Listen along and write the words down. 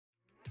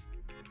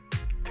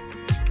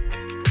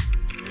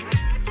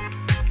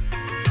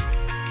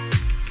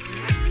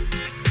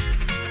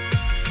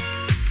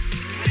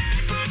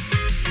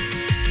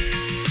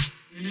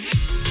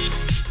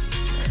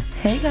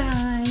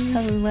guys.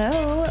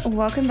 Hello.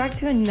 Welcome back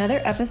to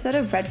another episode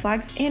of Red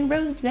Flags and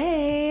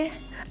Rosé.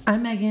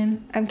 I'm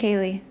Megan. I'm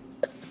Kaylee.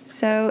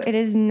 So it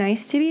is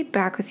nice to be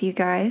back with you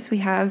guys. We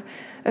have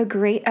a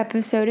great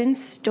episode in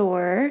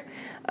store,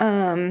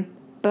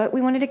 but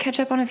we wanted to catch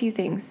up on a few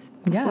things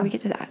before we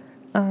get to that.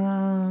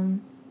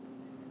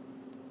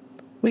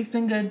 Week's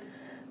been good.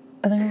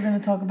 I think we're going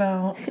to talk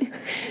about...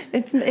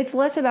 It's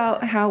less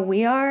about how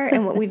we are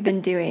and what we've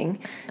been doing.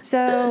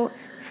 So,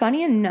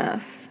 funny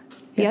enough,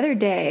 the other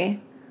day,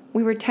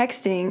 we were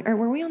texting, or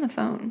were we on the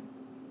phone?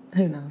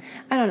 Who knows?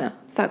 I don't know.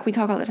 Fuck, we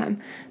talk all the time.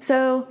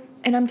 So,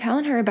 and I'm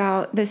telling her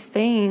about this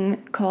thing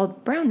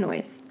called brown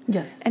noise.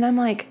 Yes. And I'm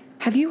like,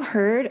 have you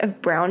heard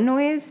of brown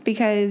noise?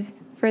 Because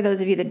for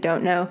those of you that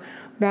don't know,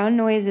 brown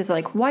noise is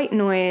like white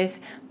noise,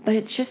 but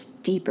it's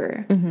just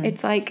deeper. Mm-hmm.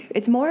 It's like,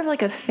 it's more of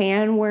like a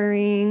fan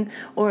whirring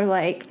or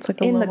like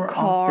in the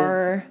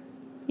car. Octave.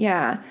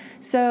 Yeah.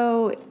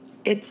 So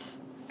it's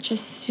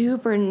just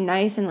super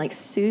nice and like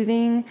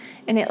soothing,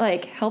 and it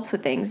like helps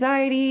with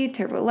anxiety,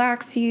 to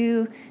relax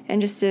you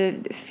and just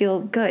to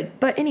feel good.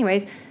 But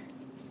anyways,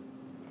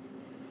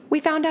 we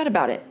found out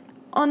about it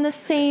on the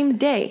same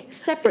day,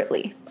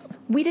 separately.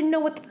 We didn't know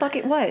what the fuck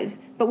it was,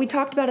 but we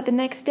talked about it the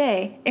next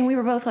day, and we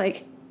were both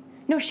like,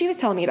 no, she was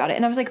telling me about it.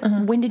 And I was like,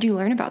 when did you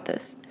learn about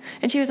this?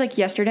 And she was like,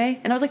 yesterday.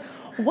 And I was like,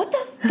 what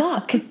the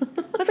fuck?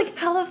 I was like,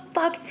 how the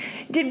fuck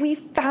did we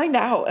find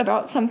out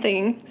about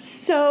something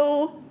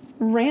so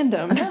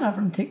random? I found out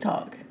from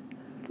TikTok.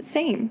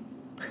 Same.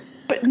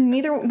 But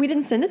we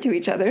didn't send it to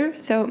each other.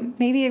 So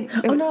maybe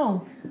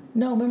no,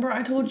 remember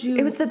I told you.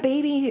 It was the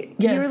baby.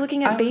 Yes, you were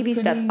looking at baby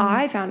stuff.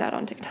 I found out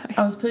on TikTok.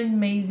 I was putting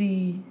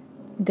Maisie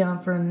down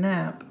for a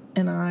nap,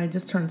 and I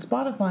just turned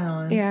Spotify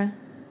on. Yeah.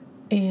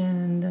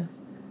 And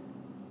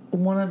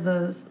one of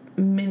those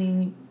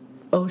mini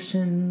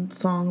ocean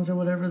songs or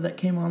whatever that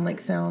came on,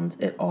 like sounds,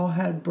 it all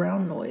had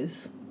brown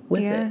noise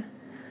with it. And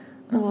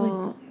I was like,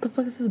 what the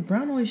fuck is this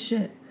brown noise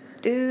shit?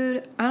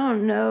 Dude, I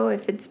don't know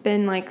if it's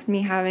been like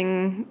me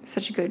having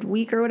such a good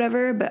week or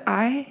whatever, but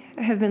I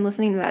have been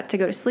listening to that to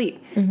go to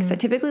sleep. Because I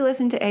typically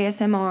listen to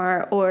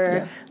ASMR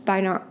or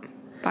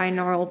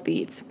binaural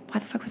beats. Why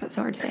the fuck was that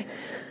so hard to say?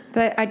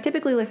 But I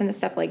typically listen to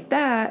stuff like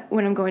that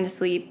when I'm going to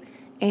sleep.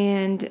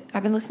 And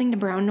I've been listening to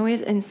brown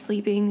noise and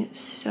sleeping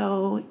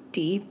so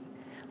deep.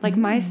 Like,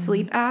 my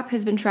sleep app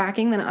has been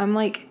tracking that I'm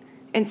like,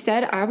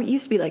 instead, I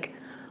used to be like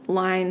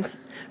lines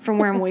from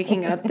where I'm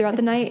waking up throughout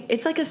the night.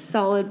 It's like a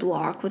solid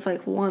block with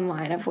like one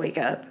line of wake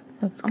up.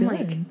 That's good. I'm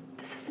like,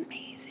 this is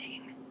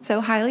amazing. So,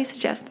 highly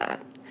suggest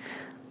that.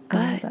 I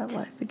want that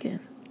life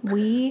again.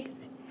 We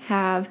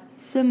have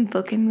some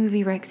book and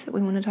movie recs that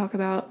we want to talk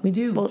about. We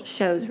do. Well,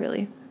 shows,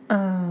 really. We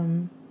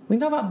can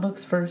talk about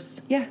books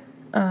first. Yeah.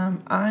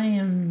 I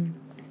am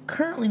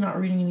currently not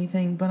reading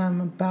anything, but I'm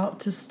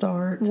about to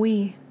start.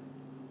 You're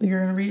going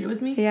to read it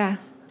with me? Yeah.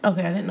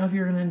 Okay, I didn't know if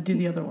you were going to do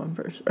the other one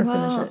first or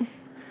finish it.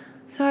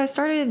 So I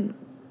started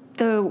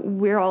the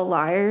We're All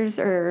Liars,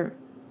 or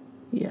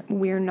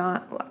We're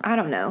Not. I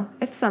don't know.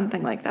 It's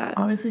something like that.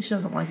 Obviously, she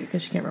doesn't like it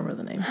because she can't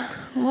remember the name.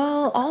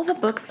 Well, all the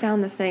books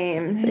sound the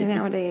same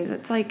nowadays.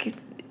 It's like,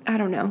 I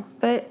don't know.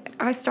 But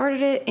I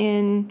started it,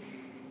 and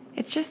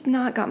it's just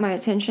not got my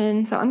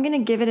attention. So I'm going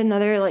to give it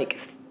another, like,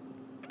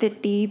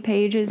 50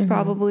 pages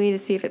probably to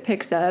see if it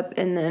picks up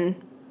and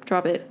then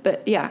drop it.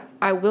 But yeah,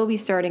 I will be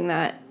starting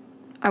that.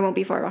 I won't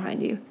be far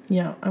behind you.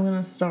 Yeah, I'm going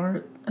to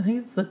start, I think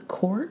it's The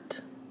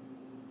Court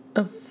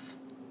of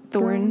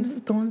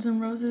Thorns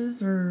and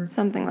Roses, or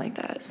something like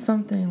that.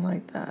 Something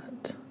like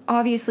that.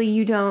 Obviously,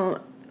 you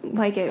don't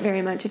like it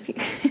very much if you...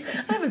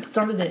 I haven't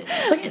started it.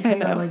 So I can't tell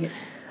you I like it.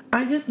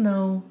 I just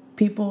know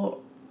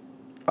people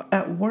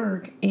at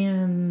work,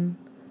 and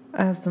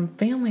I have some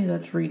family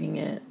that's reading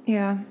it.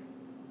 Yeah.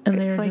 And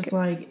they're just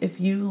like,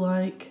 if you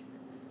like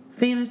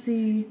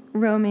fantasy,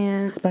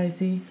 romance,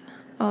 spicy,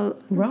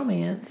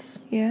 romance,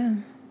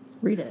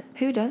 read it.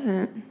 Who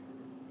doesn't?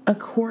 A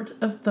Court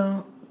of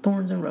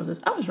Thorns and Roses.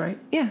 I was right.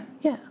 Yeah.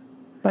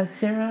 By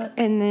Sarah.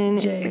 And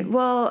then, J.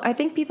 Well, I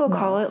think people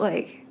call it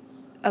like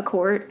a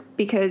court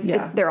because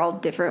they're all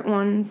different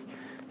ones.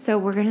 So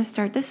we're gonna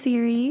start the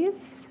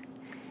series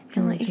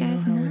and let you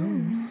guys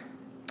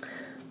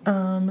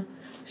know.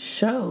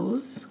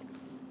 Shows.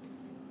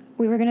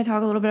 We were going to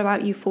talk a little bit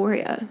about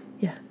Euphoria.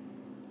 Yeah.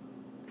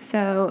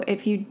 So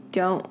if you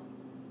don't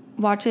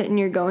watch it and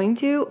you're going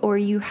to, or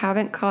you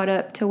haven't caught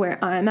up to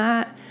where I'm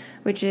at,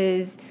 which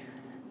is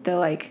the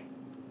like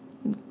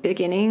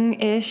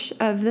beginning-ish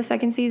of the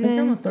second season. I think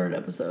I'm on the third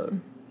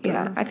episode.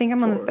 I think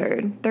I'm on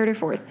the third or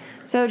fourth.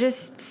 So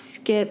just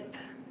skip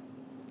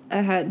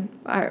ahead.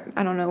 I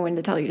don't know when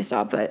to tell you to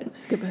stop, but...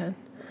 Skip ahead.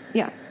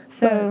 Yeah.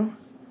 So...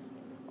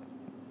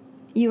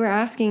 You were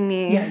asking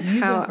me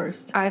go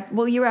first.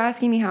 You were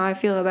asking me how I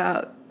feel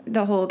about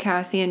the whole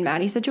Cassie and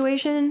Maddie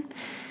situation.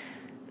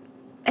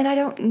 And I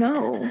don't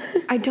know.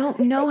 I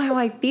don't know how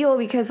I feel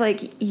because,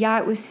 like,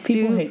 it was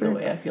super... People hate the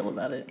way I feel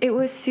about it. It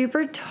was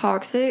super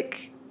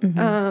toxic,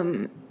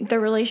 the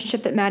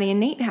relationship that Maddie and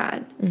Nate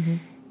had.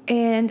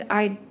 And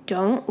I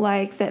don't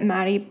like that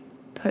Maddie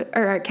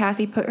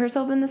Cassie put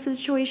herself in the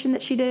situation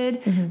that she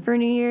did for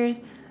New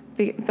Year's.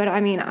 But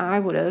I mean, I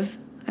would have.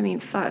 I mean,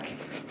 fuck.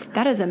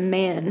 That is a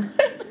man.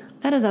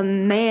 That is a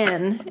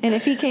man. And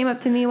if he came up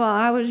to me while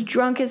I was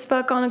drunk as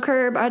fuck on a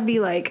curb, I'd be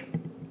like,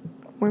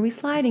 where we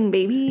sliding,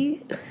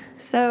 baby?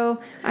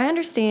 So I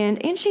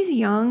understand. And she's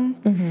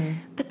young,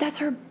 but that's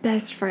her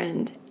best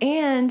friend.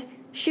 And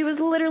she was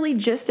literally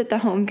just at the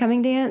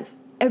homecoming dance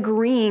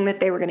agreeing that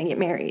they were going to get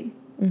married.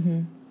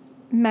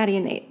 Maddie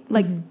and Nate.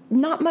 Like,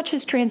 not much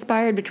has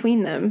transpired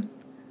between them,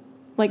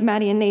 like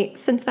Maddie and Nate,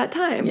 since that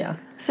time. Yeah.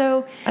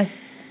 So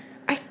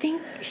I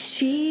think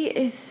she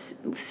is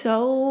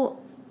so...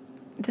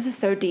 This is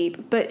so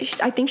deep, but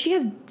I think she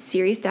has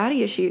serious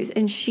daddy issues,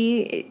 and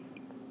she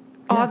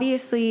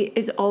obviously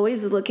is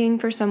always looking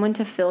for someone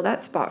to fill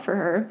that spot for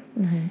her.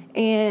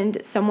 And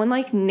someone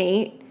like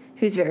Nate,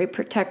 who's very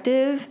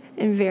protective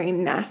and very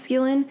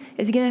masculine,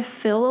 is going to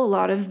fill a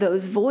lot of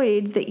those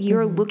voids that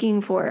you're looking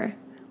for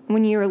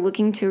when you're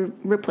looking to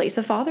replace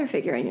a father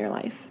figure in your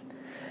life.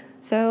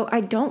 So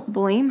I don't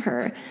blame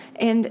her.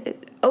 And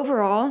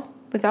overall,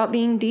 without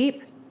being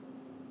deep,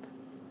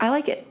 I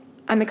like it.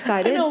 I'm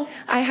excited.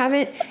 I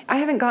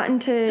haven't gotten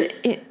to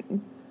it.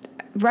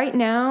 Right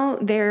now,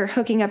 they're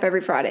hooking up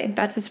every Friday.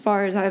 That's as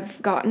far as I've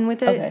gotten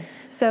with it. Okay.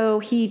 So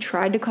he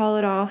tried to call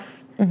it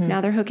off. Now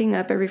they're hooking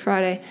up every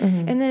Friday.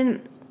 And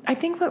then I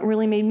think what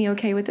really made me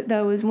okay with it,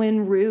 though, is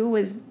when Rue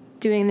was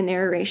doing the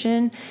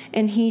narration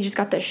and he just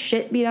got the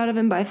shit beat out of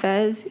him by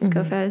Fez.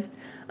 Go Fez.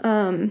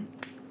 And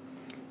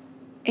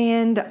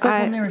it's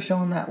like when they were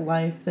showing that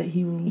life that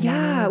he was...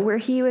 Yeah, where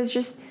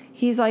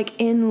he's like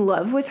in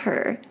love with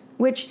her,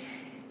 which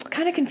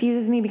kind of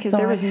confuses me because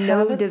there was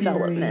no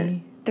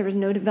development. There was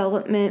no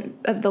development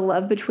of the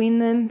love between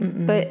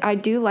them. But I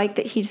do like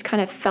that he just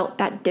kind of felt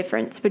that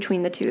difference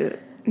between the two,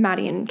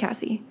 Maddie and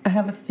Cassie. I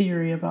have a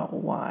theory about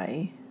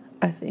why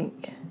I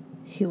think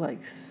he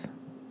likes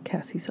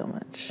Cassie so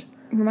much.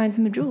 Reminds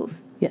him of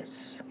Jules.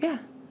 Yes. Yeah.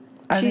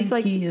 I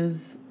think he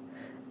is...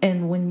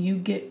 And when you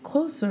get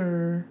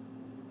closer...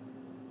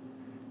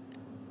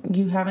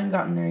 You haven't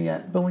gotten there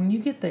yet, but when you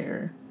get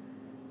there...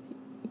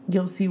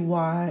 You'll see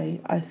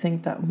why I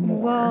think that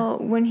more. Well,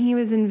 when he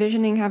was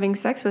envisioning having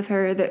sex with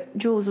her, that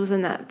Jules was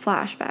in that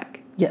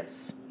flashback.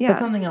 Yes. Yeah. But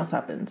something else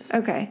happens.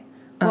 Okay.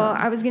 Well,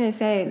 I was going to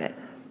say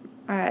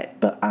that...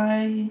 But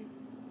I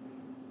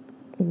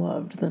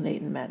loved the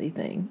Nate and Maddie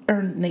thing.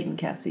 Or Nate and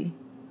Cassie.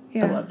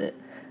 Yeah. I loved it.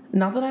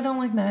 Not that I don't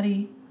like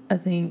Maddie. I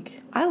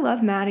think... I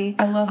love Maddie.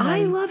 I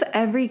love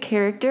every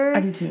character.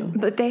 I do too.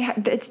 But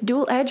it's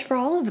dual edge for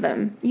all of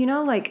them. You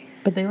know, like...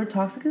 But they were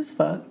toxic as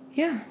fuck.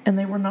 Yeah. And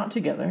they were not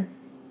together.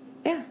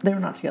 Yeah. They were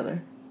not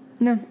together.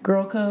 No.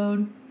 Girl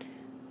code.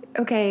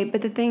 Okay,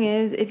 but the thing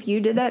is, if you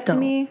did that to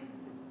me...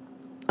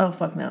 Oh,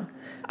 fuck no.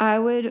 I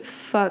would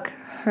fuck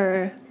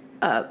her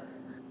up.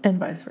 And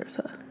vice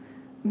versa.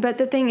 But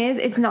the thing is,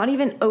 it's not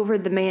even over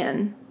the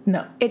man.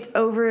 No. It's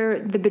over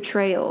the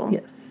betrayal.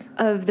 Yes.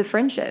 Of the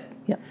friendship.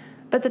 Yeah.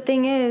 But the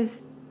thing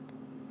is,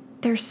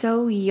 they're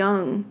so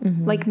young.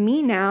 Like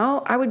me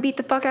now, I would beat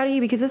the fuck out of you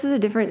because this is a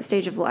different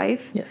stage of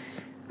life. Yes.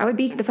 I would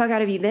beat the fuck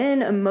out of you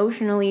then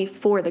emotionally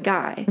for the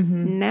guy.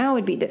 Now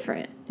it'd be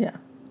different. Yeah.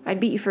 I'd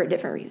beat you for a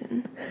different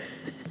reason.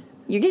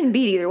 You're getting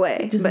beat either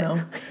way. Just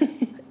know.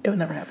 It would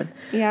never happen.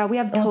 Yeah, we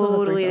have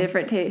totally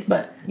different tastes.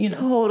 But, you know.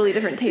 Totally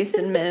different taste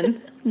in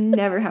men.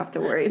 Never have to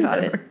worry about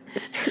it.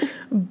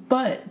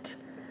 But.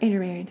 And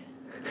you're married.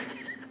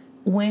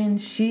 When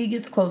she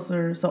gets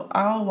closer, so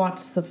I'll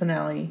watch the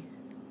finale.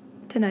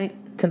 Tonight.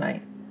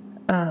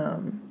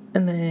 And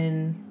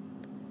then...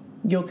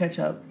 You'll catch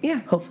up.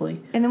 Yeah.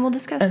 Hopefully. And then we'll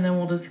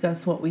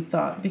discuss. What we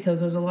thought. Because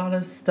there's a lot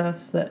of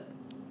stuff that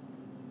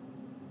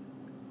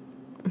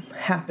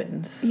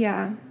happens.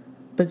 Yeah.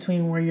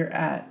 Between where you're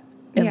at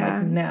and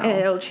like now. And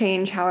it'll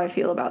change how I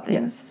feel about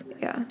things. Yes.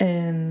 Yeah.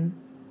 And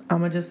I'm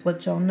going to just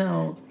let y'all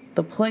know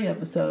the play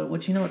episode,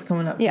 which you know what's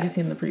coming up. Yeah. You've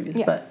seen the previous.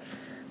 Yeah. But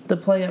the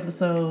play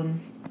episode.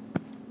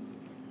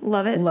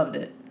 Love it. Loved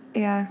it.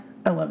 Yeah.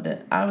 I loved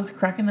it. I was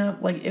cracking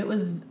up. Like it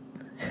was.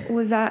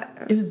 Was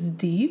that. It was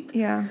deep.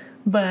 Yeah.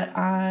 But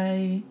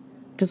I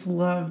just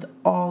loved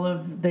all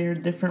of their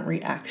different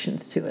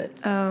reactions to it.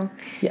 Oh.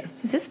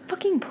 Yes. Is this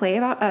fucking play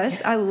about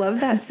us? I love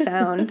that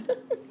sound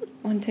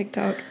on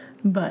TikTok.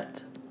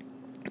 But,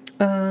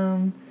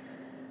 other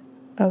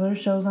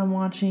shows I'm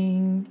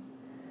watching,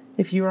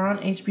 if you are on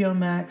HBO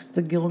Max,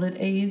 The Gilded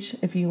Age,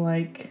 if you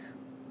like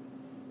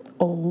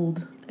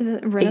old... Is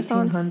it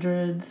Renaissance?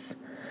 1800s.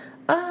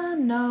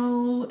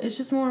 No. It's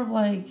just more of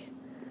like...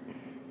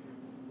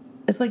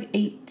 It's like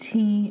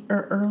 18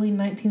 or early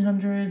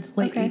 1900s,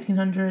 late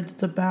 1800s.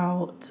 It's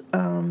about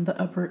the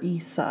Upper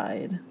East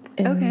Side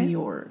in New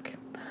York.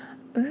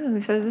 Ooh,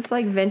 so is this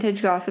like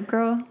vintage Gossip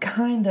Girl?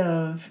 Kind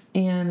of.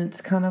 And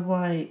it's kind of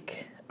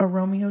like a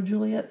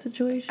Romeo-Juliet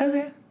situation.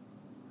 Okay.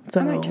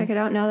 So, I might check it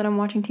out now that I'm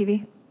watching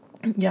TV.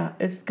 Yeah,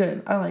 it's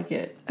good. I like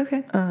it.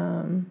 Okay.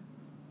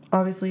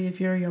 Obviously, if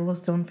you're a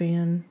Yellowstone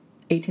fan,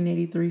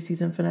 1883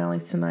 season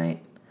finale's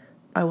tonight.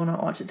 I will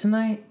not watch it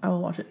tonight. I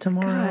will watch it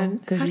tomorrow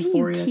because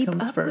Euphoria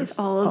comes first. With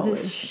all of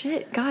this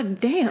shit? God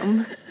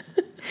damn.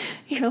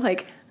 You're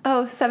like,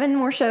 oh, 7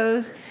 more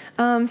shows.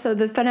 So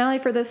the finale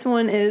for this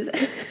one is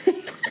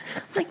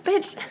like,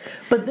 bitch.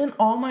 But then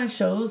all my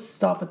shows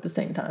stop at the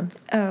same time.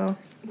 Oh,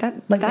 that's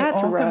they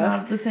all rough. come out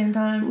at the same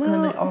time, and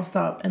then they all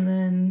stop, and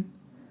then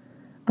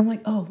I'm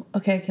like, oh,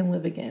 okay, I can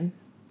live again.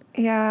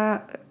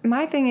 Yeah,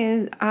 my thing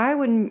is, I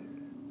wouldn't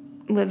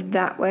live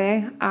that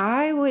way.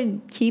 I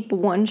would keep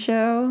one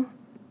show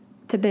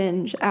to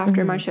binge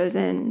after my show's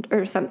end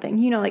or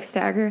something, like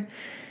stagger.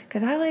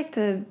 Because I like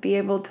to be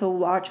able to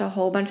watch a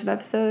whole bunch of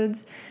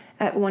episodes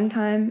at one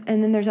time.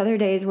 And then there's other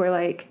days where,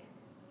 like,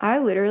 I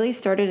literally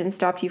started and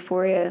stopped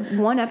Euphoria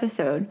one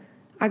episode.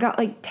 I got,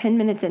 like, 10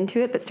 minutes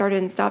into it, but started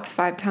and stopped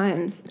 5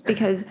 times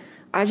because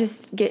I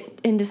just get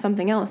into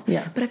something else.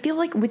 Yeah. But I feel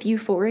like with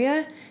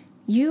Euphoria,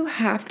 you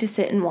have to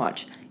sit and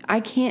watch. I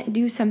can't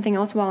do something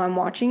else while I'm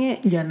watching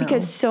it. Yeah, no.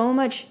 Because so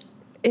much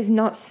is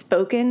not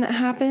spoken that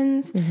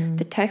happens.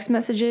 The text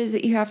messages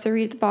that you have to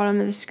read at the bottom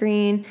of the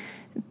screen,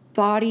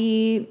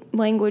 body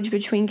language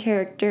between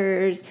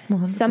characters,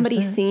 100%.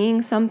 Somebody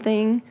seeing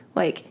something.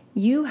 Like,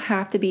 you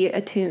have to be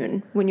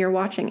attuned when you're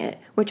watching it,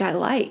 which I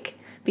like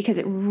because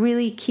it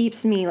really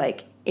keeps me,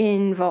 like,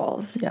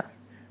 involved. Yeah.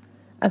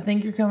 I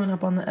think you're coming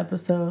up on the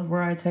episode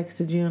where I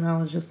texted you and I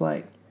was just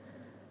like,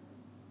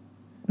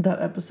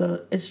 that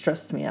episode, it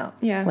stressed me out.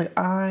 Yeah. Like,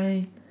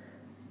 I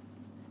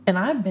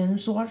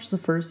binged watched the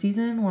first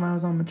season when I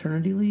was on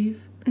maternity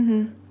leave.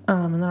 And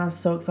then I was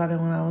so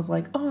excited when I was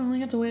like, oh, I only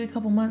have to wait a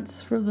couple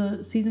months for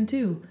the season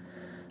 2.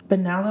 But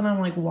now that I'm,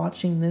 like,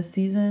 watching this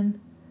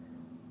season,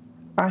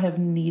 I have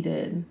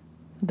needed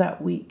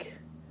that week.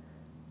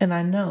 And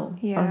I know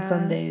on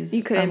Sundays.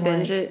 You couldn't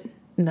binge it.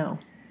 No.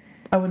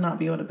 I would not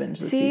be able to binge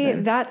this season.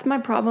 See, that's my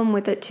problem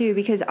with it, too,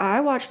 because I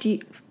watched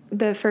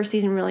the first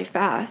season really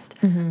fast.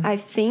 I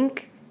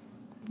think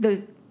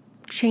the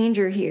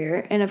changer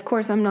here, and of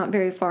course I'm not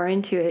very far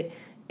into it,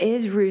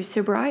 is Rue's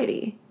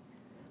sobriety.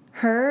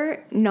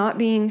 Her not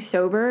being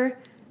sober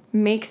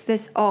makes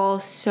this all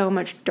so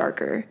much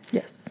darker.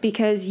 Yes.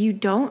 Because you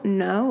don't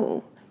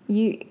know.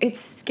 It's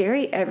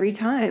scary every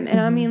time. And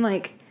I mean,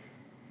 like,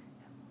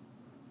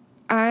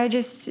 I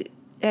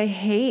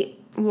hate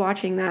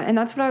watching that. And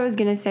that's what I was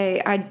going to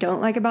say I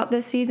don't like about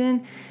this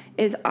season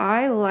is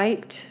I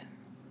liked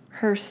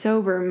her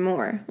sober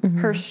more.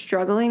 Her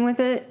struggling with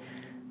it.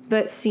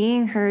 But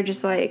seeing her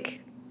just,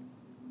 like,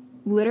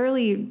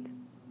 literally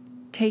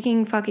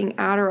taking fucking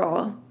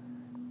Adderall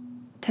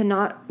to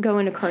not go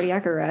into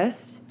cardiac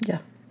arrest. Yeah.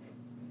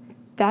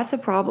 That's a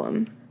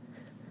problem.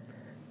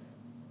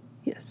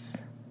 Yes.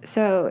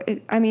 So,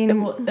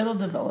 It'll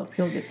develop.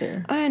 You'll get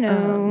there. I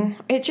know.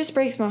 It just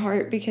breaks my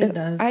heart because it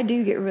does. I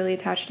do get really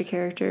attached to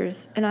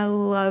characters, and I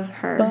love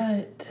her.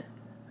 But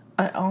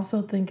I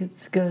also think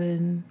it's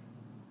good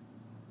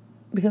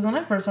because when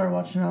I first started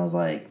watching, I was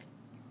like,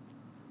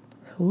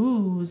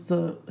 whose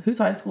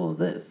high school is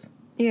this?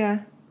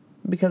 Yeah.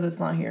 Because it's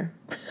not here.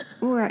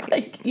 Right.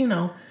 Like,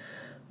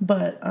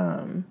 but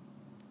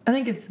I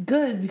think it's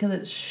good because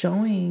it's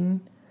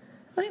showing,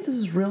 I think this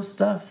is real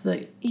stuff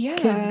that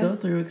kids go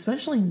through,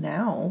 especially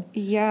now.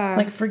 Yeah.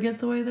 Like, forget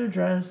the way they're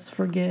dressed,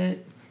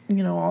 forget,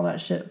 all that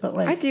shit. But,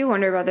 like, I do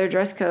wonder about their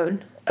dress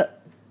code.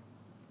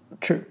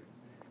 True.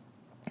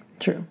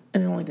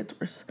 And it only gets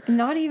worse.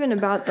 Not even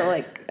about the,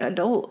 like,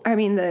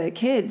 the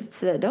kids, it's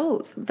the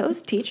adults.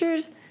 Those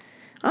teachers,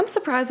 I'm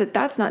surprised that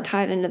that's not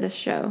tied into this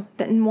show.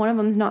 That one of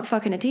them's not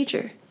fucking a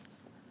teacher.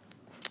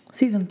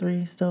 Season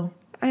 3 still.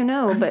 I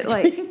know, but,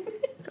 like,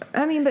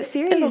 but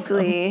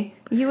seriously,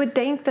 you would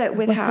think that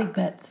with Let's take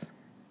bets.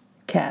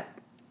 Cat.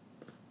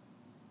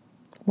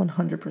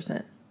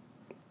 100%.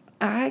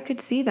 I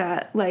could see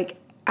that. Like,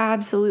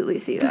 absolutely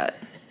see that.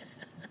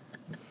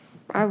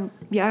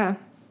 Yeah.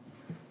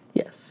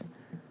 Yes.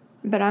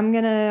 But I'm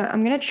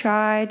gonna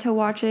try to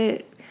watch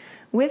it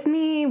with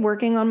me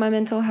working on my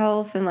mental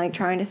health and, like,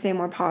 trying to stay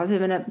more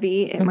positive and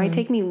upbeat. It might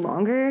take me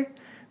longer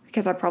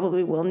because I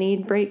probably will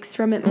need breaks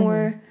from it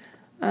more.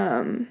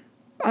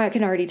 I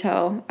can already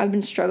tell. I've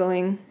been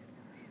struggling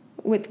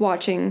with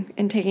watching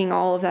and taking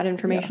all of that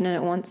information in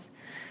at once.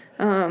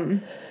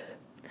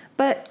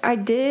 But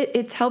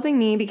it's helping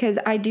me because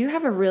I do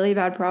have a really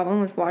bad problem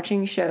with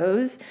watching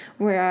shows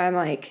where I'm,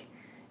 like,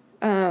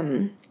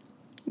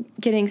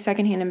 getting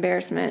secondhand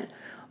embarrassment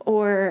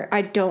or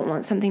I don't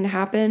want something to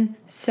happen.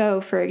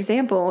 So, for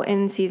example,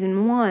 in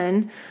season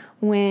 1,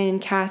 when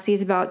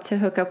Cassie's about to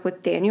hook up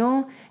with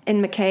Daniel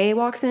and McKay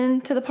walks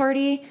into the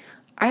party,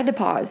 I had to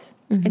pause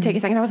and take a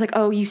second. I was like,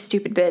 oh, you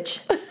stupid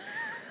bitch.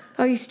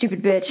 Oh, you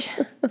stupid bitch.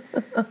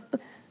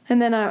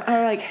 And then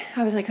I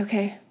was like,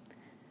 okay,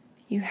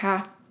 you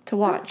have to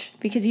watch.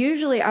 Because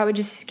usually I would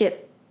just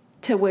skip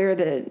to where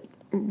the,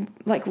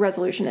 like,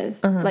 resolution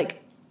is.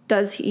 Like,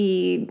 does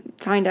he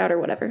find out or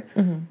whatever?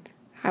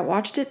 I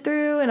watched it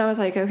through and I was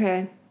like,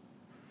 okay,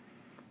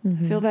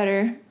 I feel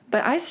better.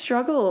 But I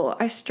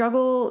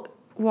struggle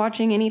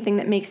watching anything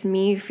that makes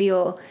me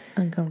feel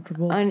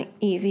uncomfortable,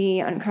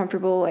 uneasy,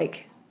 uncomfortable.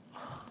 Like,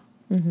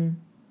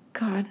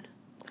 God,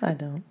 I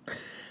don't.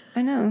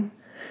 I know.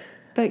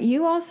 But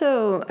you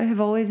also have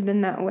always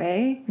been that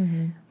way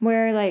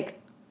where, like,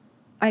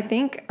 I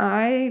think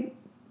I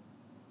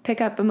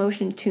pick up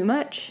emotion too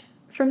much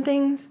from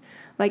things.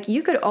 Like,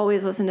 you could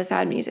always listen to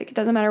sad music. It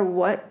doesn't matter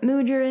what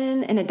mood you're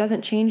in, and it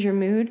doesn't change your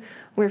mood.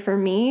 Where for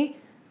me,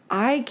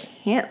 I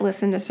can't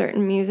listen to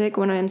certain music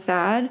when I'm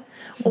sad,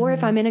 or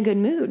if I'm in a good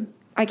mood.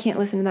 I can't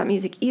listen to that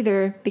music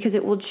either because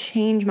it will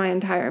change my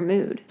entire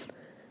mood.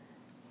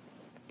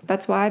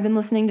 That's why I've been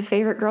listening to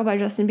Favorite Girl by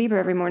Justin Bieber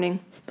every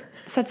morning.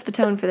 It sets the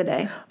tone for the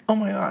day. Oh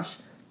my gosh.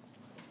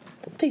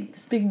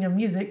 Speaking of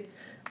music,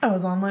 I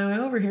was on my way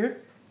over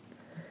here.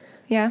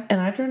 Yeah.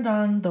 And I turned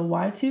on the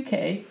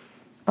Y2K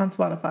on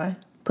Spotify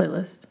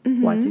playlist.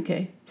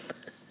 Y2K.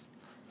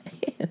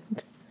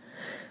 And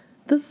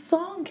the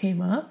song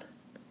came up.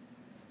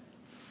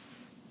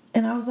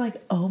 And I was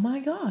like, oh my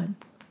God.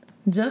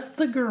 Just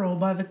the Girl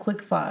by the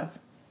Click 5.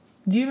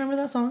 Do you remember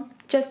that song?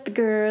 Just the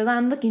girl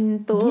I'm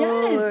looking for.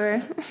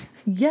 Yes.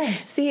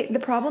 Yes. See, the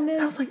problem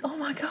is... I was like, oh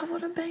my God,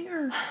 what a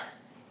banger.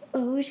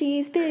 Oh,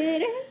 she's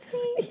bittersweet.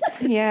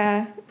 Yes.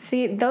 Yeah.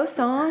 See, those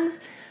songs,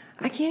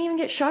 I can't even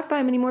get shocked by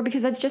them anymore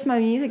because that's just my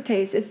music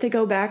taste. It's to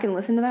go back and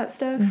listen to that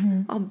stuff.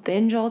 I'll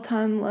binge All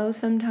Time Low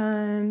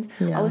sometimes.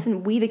 Yeah. I'll listen to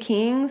We the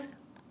Kings.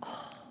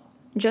 Oh,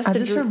 I just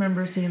dream.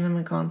 remember seeing them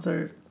in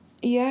concert.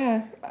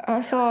 Yeah.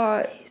 I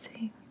saw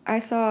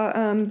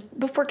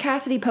before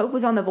Cassidy Pope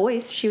was on The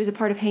Voice, she was a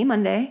part of Hey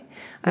Monday.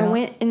 Yeah. I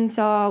went and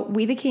saw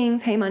We the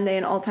Kings, Hey Monday,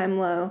 and All Time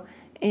Low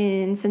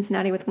in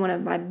Cincinnati with one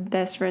of my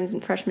best friends in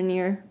freshman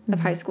year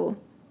of high school.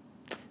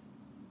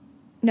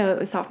 No, it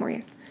was sophomore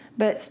year.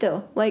 But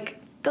still,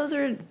 like,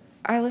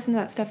 I listen to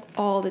that stuff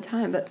all the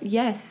time. But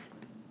yes,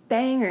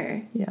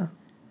 banger. Yeah.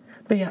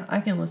 But yeah, I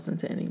can listen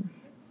to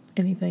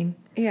anything.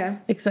 Yeah.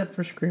 Except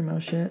for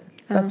screamo shit.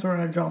 That's where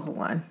I draw the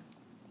line.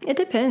 It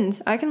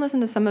depends. I can listen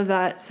to some of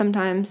that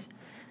sometimes.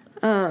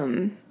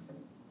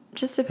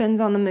 Just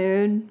depends on the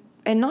mood.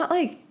 And not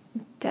like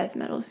death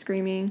metal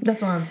screaming.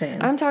 That's what I'm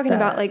saying. I'm talking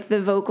about like the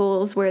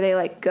vocals where they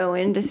like go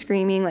into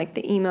screaming, like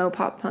the emo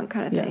pop punk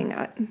kind of thing.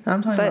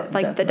 I'm talking about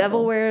like The Devil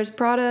metal. Wears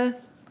Prada,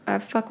 I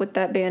fuck with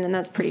that band and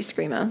that's pretty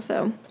screamo.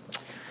 So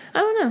I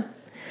don't know.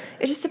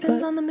 It just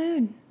depends on the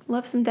mood.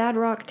 Love some dad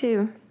rock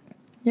too.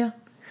 Yeah.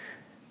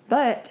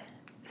 But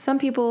some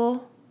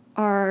people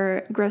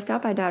are grossed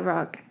out by dad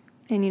rock.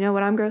 And you know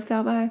what I'm grossed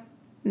out by?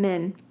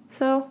 Men.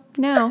 So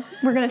now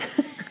we're going to...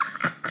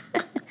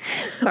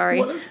 Sorry.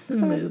 What a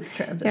smooth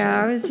transition.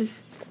 Yeah, I was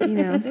just,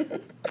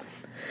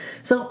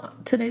 So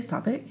today's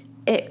topic.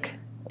 Ick.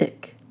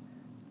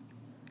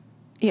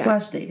 Yeah.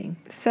 / dating.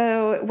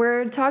 So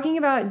we're talking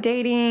about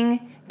dating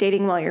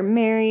while you're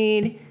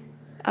married,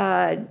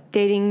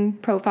 dating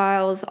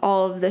profiles,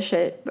 all of the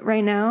shit. But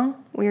right now,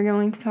 we are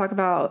going to talk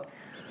about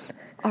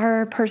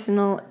our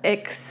personal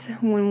icks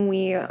when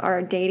we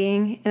are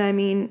dating. And I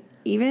mean,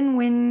 even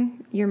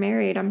when you're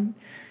married, I'm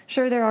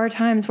sure there are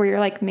times where you're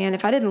like, man,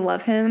 if I didn't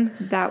love him,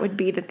 that would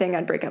be the thing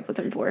I'd break up with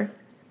him for.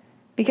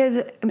 Because,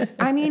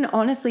 I mean,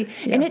 honestly,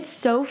 and it's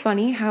so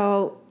funny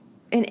how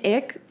an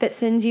ick that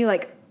sends you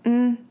like,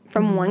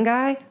 from one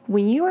guy,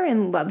 when you are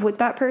in love with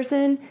that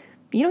person,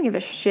 you don't give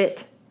a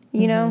shit,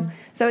 you know?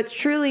 So it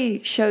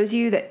truly shows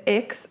you that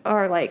icks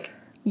are like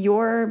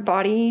your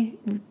body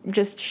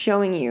just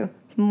showing you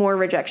more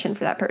rejection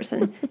for that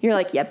person. You're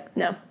like, yep,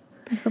 no.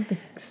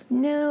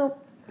 No,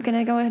 I'm going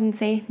to go ahead and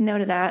say no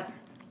to that.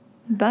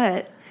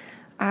 But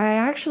I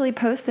actually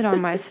posted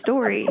on my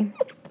story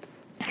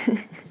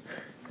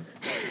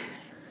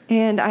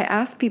and I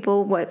asked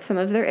people what some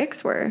of their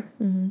icks were.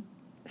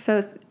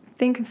 So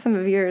think of some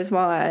of yours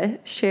while I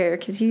share,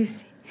 because you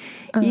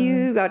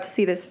got to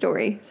see this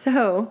story.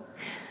 So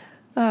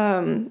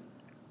some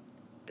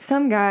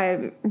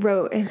guy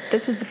wrote,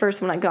 this was the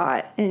first one I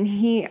got, and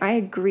I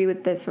agree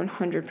with this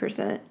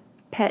 100%.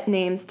 Pet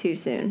names too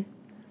soon.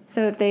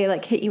 So if they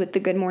like hit you with the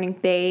good morning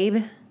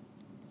babe,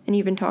 and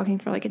you've been talking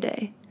for like a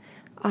day,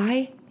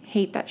 I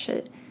hate that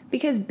shit.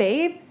 Because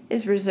babe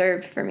is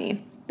reserved for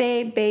me.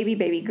 Babe, baby,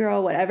 baby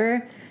girl,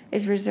 whatever,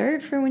 is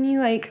reserved for when you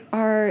like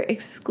are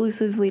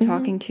exclusively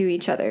talking to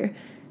each other.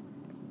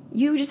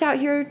 You just out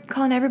here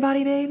calling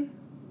everybody babe,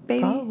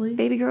 baby, Probably.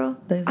 baby girl.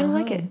 There's I don't no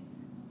like it. home.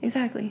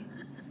 Exactly.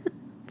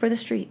 For the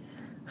streets.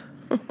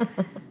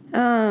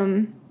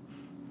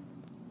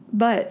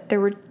 But there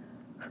were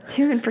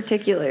two in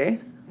particular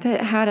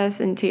that had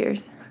us in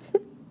tears.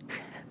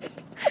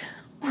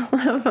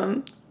 One of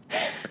them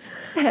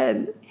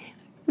said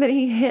that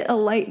he hit a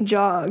light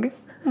jog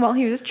while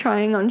he was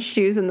trying on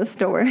shoes in the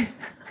store.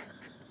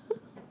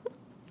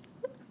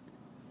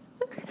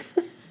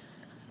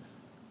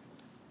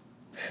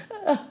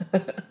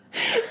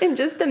 And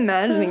just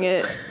imagining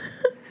it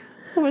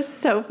was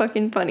so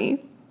fucking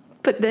funny.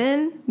 But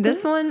then,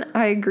 this one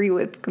I agree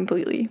with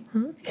completely.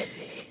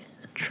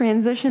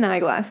 Transition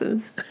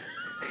eyeglasses.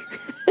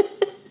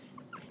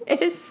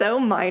 It is so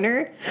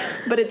minor,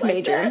 but it's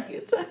major.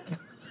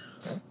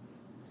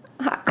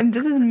 And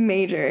this is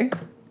major.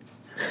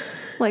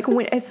 Like,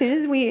 as soon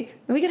as we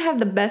could have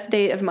the best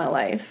date of my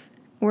life.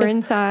 We're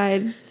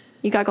inside.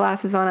 You got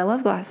glasses on. I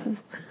love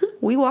glasses.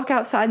 We walk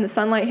outside and the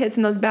sunlight hits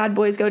and those bad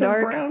boys go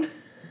dark. Brown.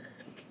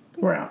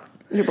 We're out.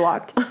 You're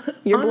blocked.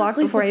 You're blocked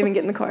before I even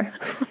get in the car.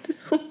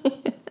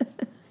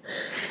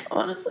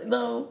 Honestly,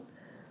 though,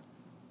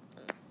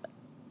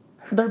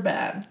 they're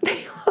bad.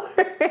 They are.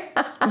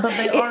 But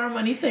they are a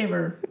money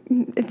saver.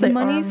 It's a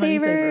money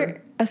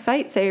saver, a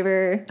sight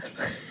saver,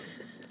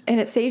 and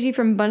it saves you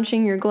from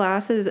bunching your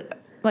glasses,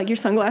 like your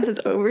sunglasses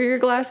over your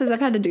glasses.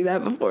 I've had to do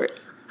that before.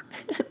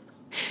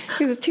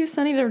 Because it's too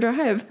sunny to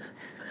drive.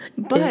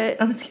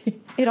 But I'm just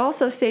kidding. It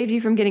also saved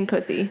you from getting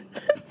pussy.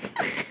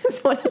 That's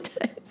what it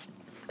does.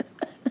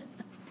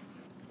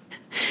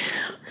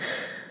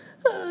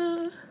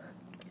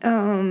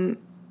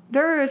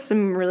 There are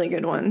some really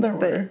good ones,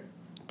 but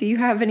do you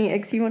have any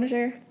icks you want to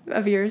share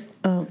of yours?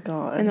 Oh,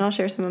 God. And I'll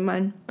share some of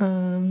mine.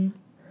 I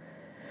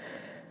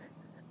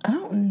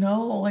don't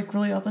know, like,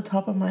 really off the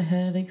top of my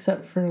head,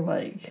 except for,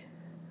 like,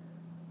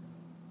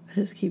 I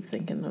just keep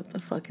thinking of the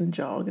fucking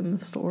jog in the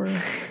store.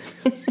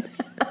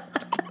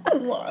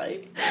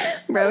 Why?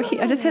 Bro,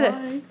 I just hit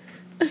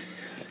it.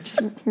 Just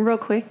real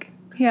quick.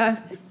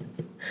 Yeah.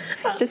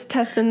 Just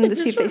testing to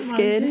see if they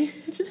skid.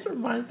 It just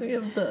reminds me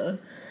of I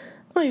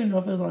don't even know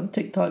if it was on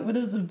TikTok, but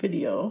it was a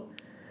video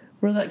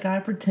where that guy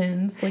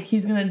pretends like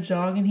he's gonna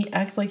jog and he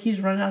acts like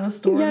he's running out of the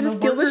store. Yeah, to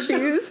steal the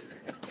shoes.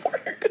 The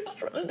worker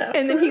goes running out.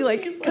 And then he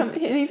like comes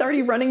and he's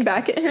already running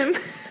back at him.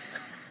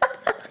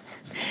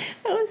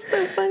 That was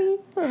so funny.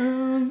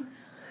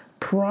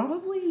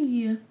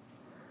 Probably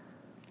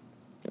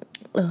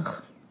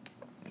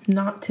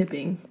not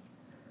tipping.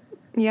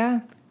 Yeah.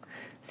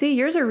 See,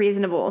 yours are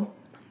reasonable.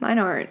 Mine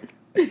aren't.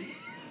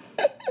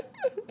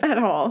 At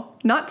all.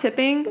 Not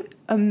tipping,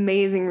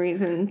 amazing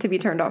reason to be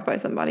turned off by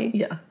somebody.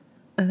 Yeah.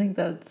 I think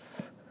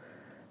that's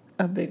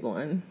a big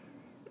one.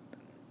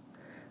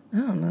 I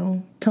don't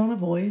know. Tone of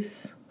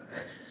voice.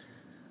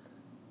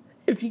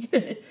 If you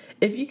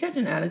catch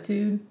an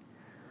attitude,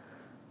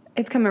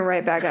 it's coming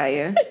right back at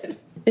you.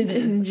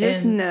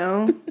 Just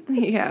know.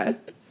 Yeah.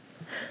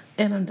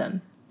 And I'm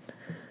done.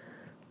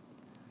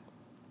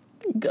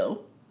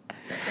 Go.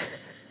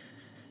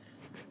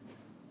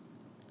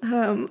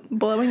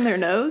 Blowing their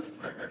nose.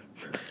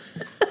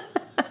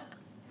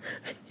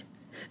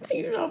 Do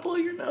you not blow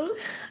your nose?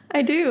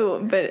 I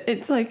do, but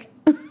it's like,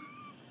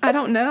 I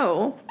don't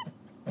know.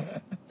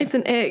 It's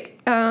an ick.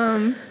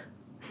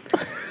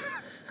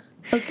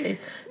 Okay.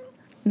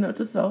 Note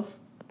to self.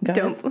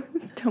 Guys.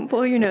 Don't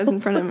blow your nose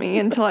in front of me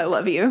until I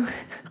love you.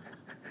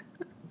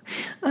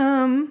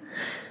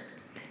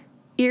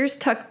 Ears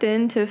tucked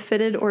into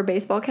fitted or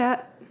baseball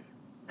cap.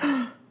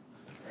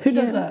 Who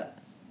does that?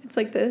 It's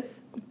like this.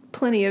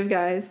 Plenty of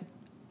guys.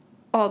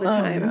 All the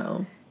time. Oh,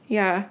 no.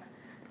 Yeah.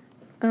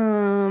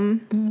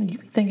 You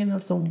be thinking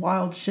of some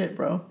wild shit,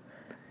 bro.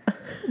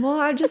 Well,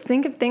 I just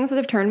think of things that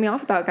have turned me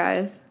off about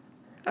guys.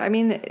 I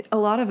mean, a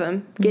lot of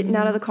them. Getting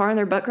out of the car and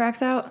their butt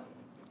cracks out.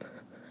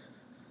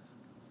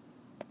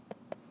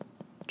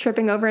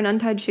 Tripping over an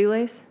untied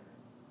shoelace.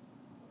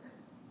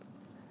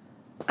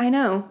 I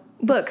know.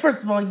 Look.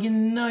 First of all, you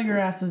know your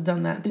ass has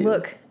done that too.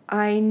 Look,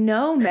 I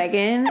know,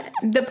 Megan.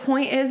 The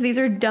point is, these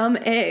are dumb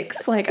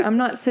icks. Like, I'm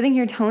not sitting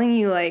here telling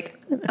you,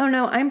 like, oh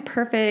no, I'm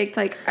perfect.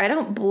 Like, I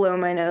don't blow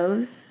my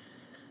nose.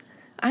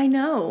 I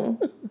know.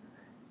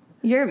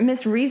 You're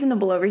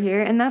misreasonable over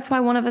here, and that's why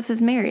one of us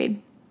is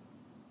married.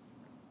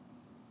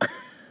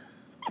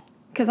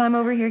 Because I'm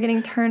over here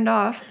getting turned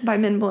off by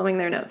men blowing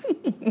their nose.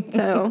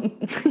 So.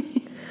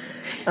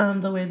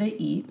 The way they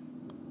eat.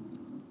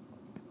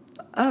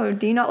 Oh,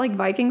 do you not like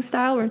Viking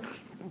style? Or?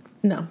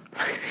 No.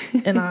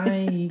 And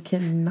I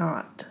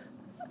cannot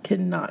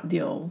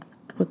deal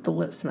with the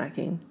lip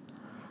smacking.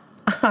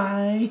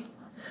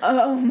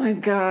 Oh my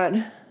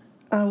God.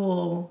 I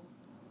will.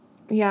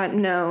 Yeah,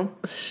 no.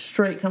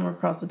 Straight come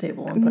across the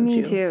table and punch you.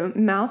 Me too.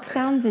 Mouth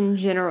sounds in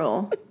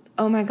general.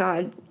 Oh my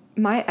God.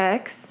 My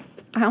ex,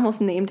 I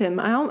almost named him.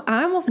 I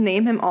almost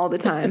name him all the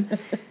time.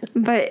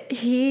 But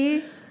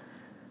he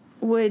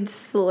would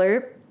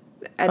slurp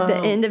at the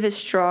end of his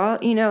straw.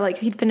 You know, like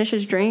he'd finish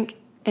his drink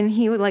and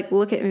he would like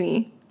look at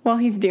me while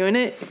he's doing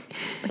it.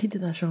 He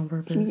did that show on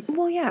purpose.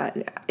 Well, yeah.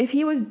 If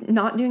he was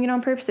not doing it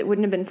on purpose, it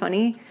wouldn't have been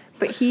funny.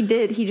 But he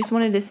did. He just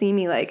wanted to see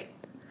me like.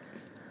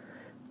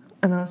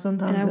 And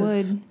sometimes. And I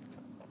would.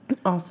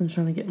 Austin's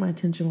trying to get my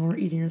attention while we're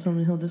eating or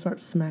something. He'll just start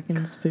smacking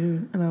his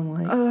food. And I'm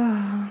like.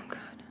 Oh, God.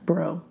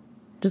 Bro,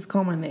 just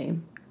call my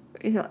name.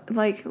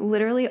 Like,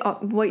 literally,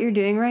 what you're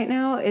doing right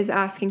now is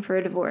asking for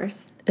a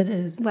divorce. It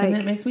is. Like, and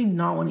it makes me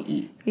not want to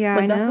eat. Yeah,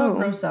 like, I know. That's how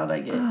grossed out I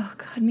get. Oh,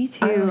 God, me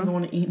too. I don't even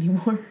want to eat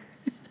anymore.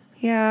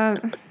 Yeah,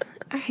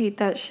 I hate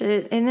that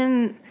shit. And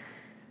then,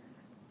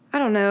 I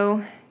don't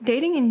know,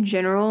 dating in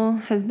general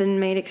has been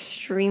made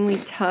extremely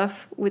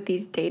tough with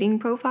these dating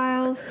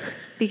profiles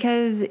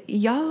because,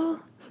 y'all,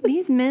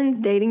 these men's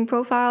dating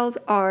profiles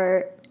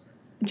are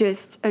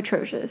just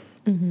atrocious.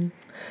 Mm-hmm.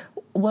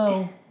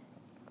 Well,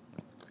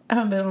 I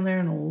haven't been on there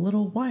in a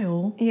little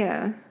while.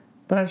 Yeah.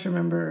 But I just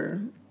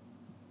remember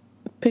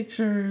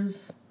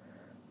pictures,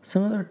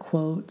 some of their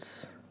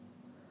quotes.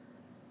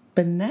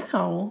 But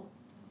now,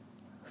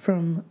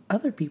 from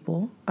other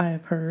people, I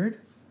have heard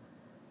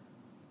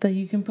that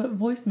you can put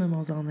voice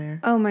memos on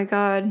there. Oh, my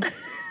God.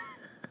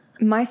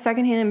 my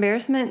secondhand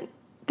embarrassment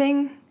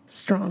thing,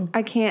 strong.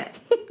 I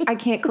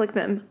can't click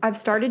them. I've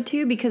started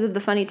to because of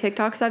the funny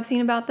TikToks I've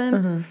seen about them.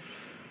 Uh-huh.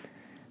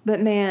 But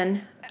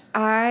man,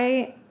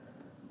 I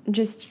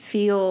just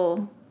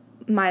feel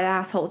my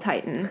asshole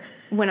tighten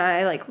when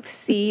I like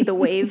see the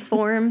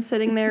waveform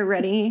sitting there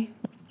ready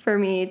for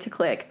me to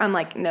click. I'm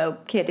like,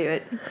 nope, can't do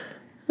it.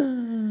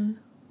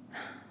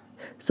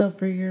 So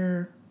for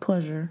your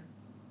pleasure,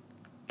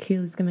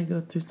 Kaylee's gonna go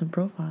through some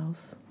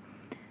profiles.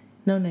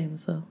 No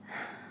names though.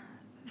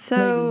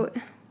 So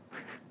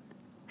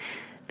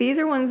these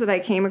are ones that I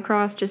came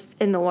across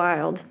just in the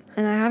wild,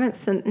 and I haven't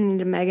sent any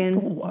to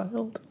Megan.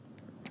 Wild.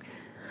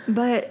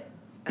 But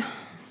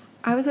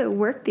I was at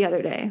work the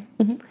other day,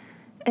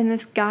 and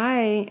this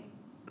guy,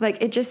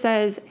 like, it just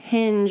says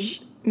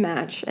Hinge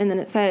match, and then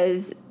it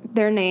says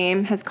their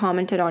name has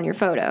commented on your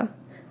photo.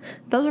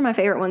 Those are my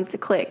favorite ones to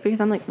click because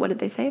I'm like, what did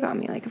they say about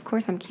me? Like, of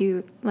course I'm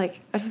cute.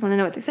 Like, I just want to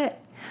know what they said.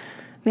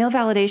 Male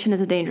validation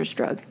is a dangerous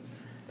drug.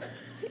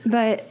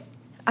 But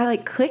I,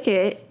 like, click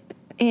it,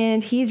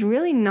 and he's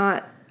really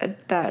not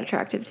that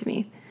attractive to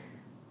me.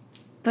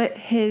 But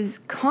his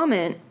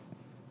comment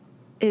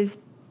is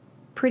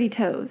pretty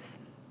toes.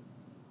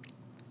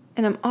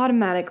 And I'm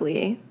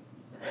automatically,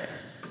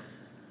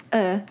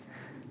 But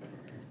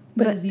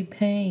is he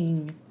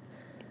paying?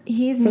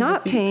 He's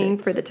not paying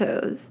for the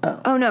toes.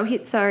 Oh no,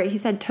 he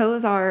said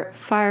toes are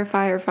fire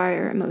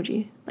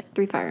emoji. Like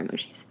 3 fire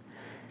emojis.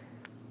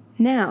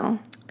 Now,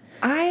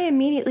 I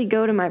immediately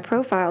go to my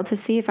profile to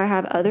see if I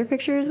have other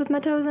pictures with my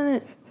toes in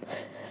it.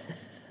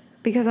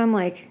 Because I'm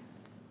like,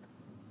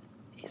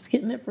 He's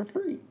getting it for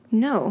free.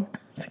 no.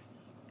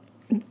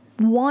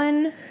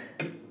 1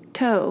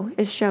 toe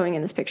is showing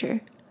in this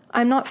picture.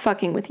 I'm not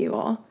fucking with you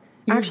all.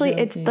 You're Actually,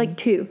 joking. it's like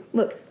 2.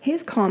 Look,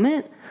 his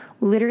comment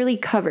literally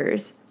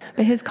covers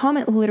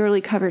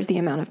the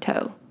amount of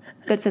toe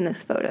that's in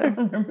this photo. I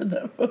remember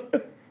that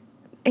photo.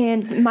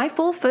 And my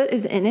full foot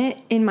is in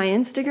it in my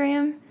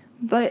Instagram,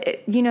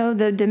 but, you know,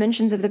 the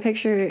dimensions of the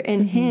picture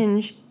in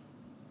Hinge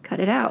cut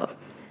it out.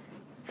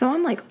 So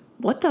I'm like,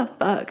 what the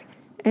fuck?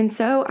 And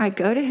so I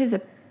go to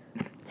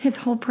his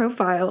whole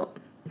profile.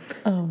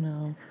 Oh,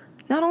 no.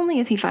 Not only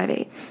is he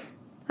 5'8",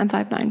 I'm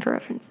 5'9" for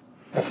reference.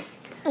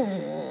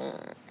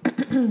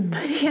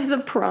 But he has a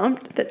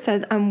prompt that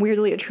says, I'm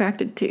weirdly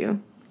attracted to,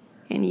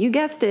 and you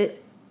guessed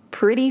it,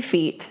 pretty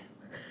feet.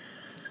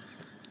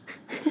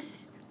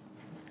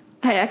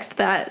 I X'd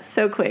that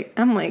so quick.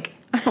 I'm like,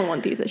 I don't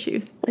want these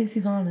issues. At least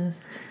he's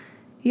honest.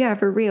 Yeah,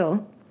 for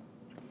real.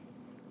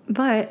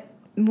 But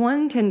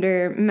one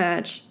Tinder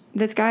match,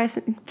 this guy,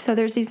 so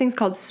there's these things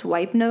called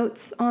swipe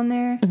notes on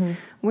there,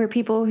 where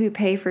people who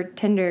pay for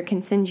Tinder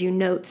can send you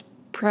notes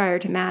prior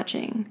to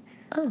matching.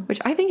 Oh. Which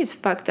I think is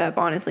fucked up,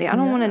 honestly. I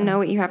don't want to know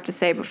what you have to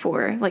say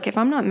before. Like, if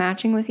I'm not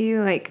matching with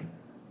you, like,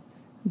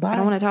 bye. I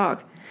don't want to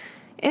talk.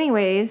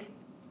 Anyways,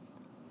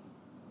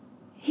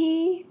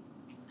 he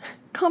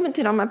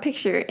commented on my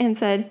picture and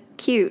said,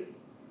 cute.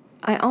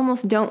 I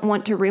almost don't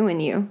want to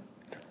ruin you.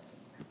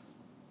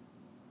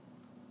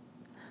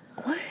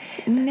 What?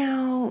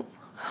 Now,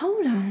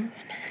 hold on.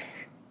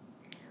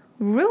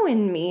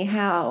 Ruin me?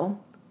 How?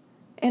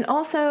 And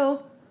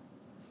also,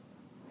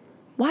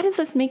 why does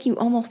this make you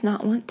almost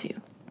not want to?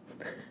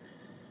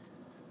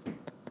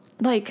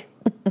 Like,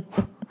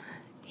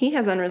 he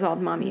has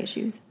unresolved mommy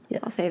issues.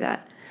 Yes. I'll say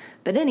that.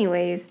 But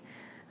anyways,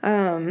 we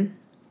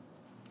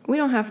don't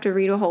have to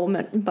read a whole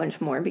bunch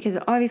more because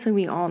obviously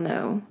we all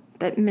know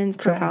that men's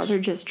profiles are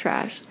just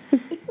trash.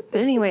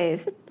 But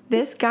anyways,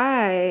 this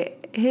guy,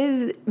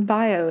 his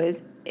bio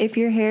is, if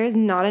your hair is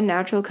not a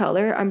natural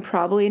color, I'm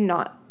probably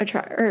not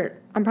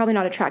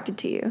attracted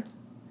to you.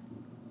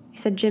 He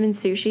said gym and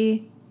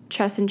sushi,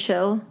 chess and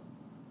chill.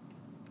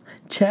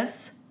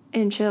 Chess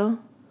and chill.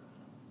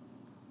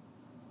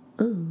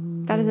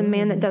 Ooh. That is a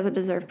man that doesn't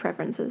deserve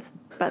preferences,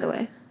 by the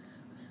way.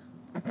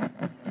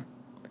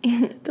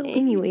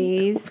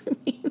 Anyways.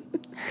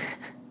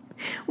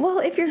 Well,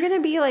 if you're going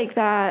to be like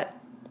that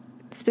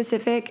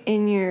specific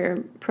in your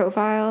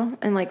profile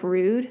and like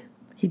rude.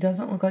 He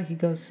doesn't look like he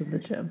goes to the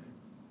gym.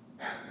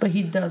 But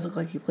he does look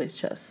like he plays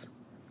chess.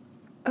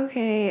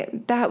 Okay,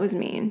 that was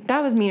mean.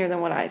 That was meaner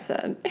than what I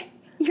said.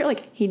 You're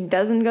like, he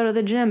doesn't go to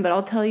the gym, but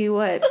I'll tell you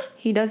what,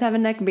 he does have a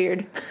neck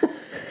beard.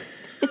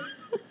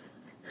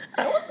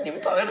 I wasn't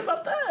even talking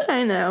about that.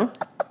 I know.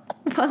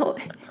 Well,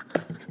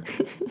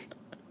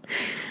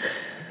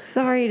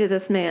 sorry to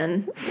this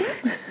man.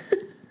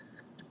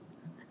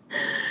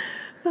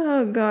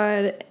 Oh,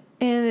 God.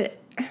 And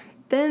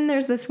then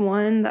there's this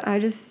one that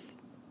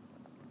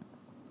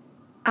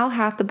I'll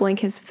have to blank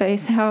his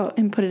face out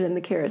and put it in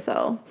the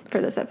carousel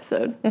for this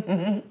episode.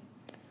 It's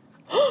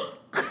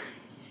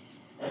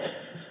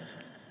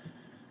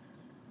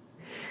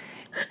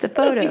a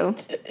photo.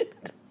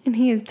 And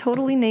he is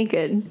totally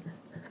naked.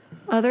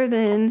 Other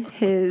than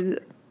his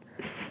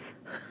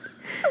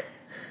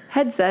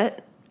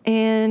headset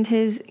and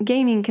his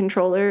gaming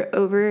controller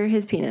over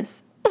his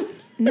penis.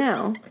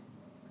 Now,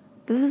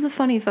 this is a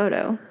funny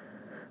photo,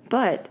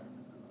 but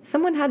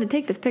someone had to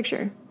take this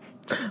picture.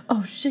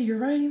 Oh shit, you're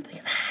right, I didn't think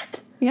of that.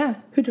 Yeah.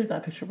 Who took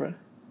that picture, bro?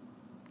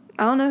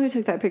 I don't know who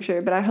took that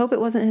picture, but I hope it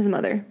wasn't his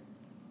mother.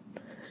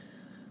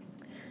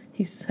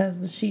 He has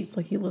the sheets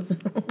like he lives in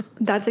them.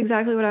 That's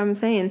exactly what I'm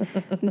saying.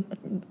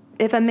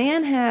 If a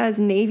man has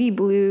navy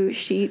blue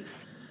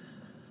sheets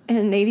and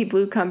a navy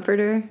blue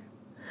comforter,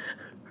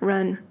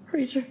 run.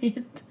 Raise your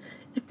hand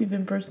if you've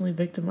been personally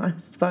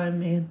victimized by a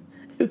man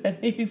who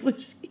had navy blue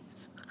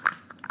sheets.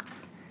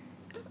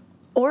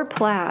 Or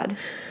plaid.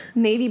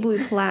 Navy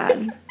blue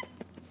plaid.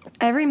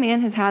 Every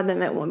man has had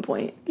them at one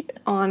point. Yes.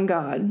 On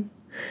God.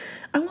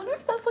 I wonder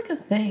if that's like a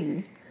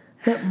thing.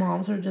 That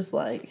moms are just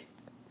like,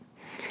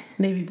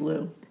 navy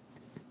blue.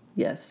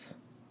 Yes.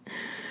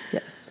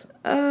 Yes.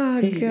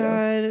 Oh,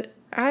 God.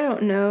 I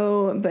don't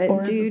know, but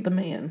or dude. Is it the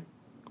man?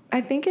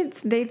 I think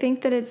they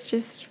think that it's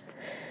just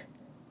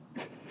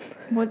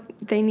what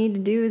they need to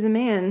do as a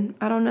man.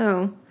 I don't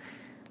know.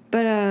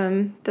 But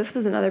this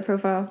was another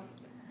profile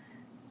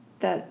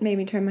that made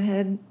me turn my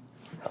head.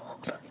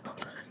 Hold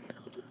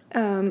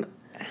on.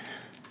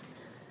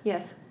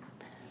 Yes.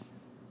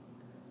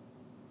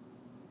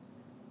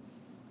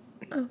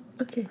 Oh,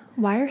 okay.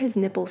 Why are his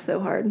nipples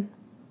so hard?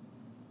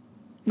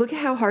 Look at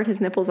how hard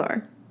his nipples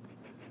are.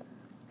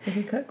 Well,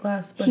 he cut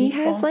glass, but he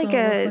has like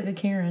a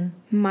Karen.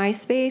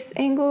 MySpace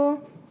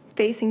angle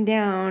facing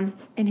down,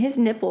 and his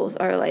nipples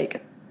are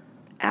like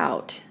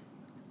out.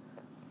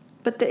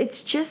 But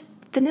it's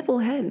just the nipple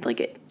head.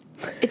 Like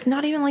it's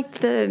not even like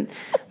the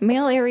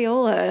male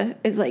areola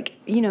is like,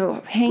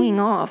 hanging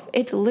off.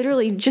 It's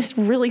literally just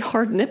really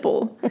hard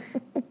nipple.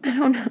 I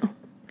don't know.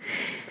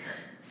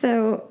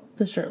 So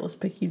the shirtless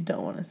pic you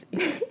don't want to see.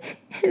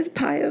 His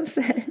bio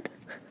said,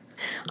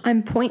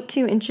 I'm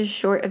 0.2 inches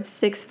short of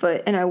 6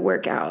 foot and I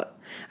work out.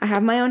 I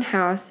have my own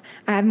house.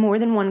 I have more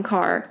than one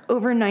car,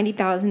 over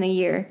 $90,000 a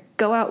year.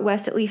 Go out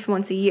west at least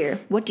once a year.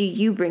 What do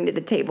you bring to the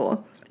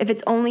table? If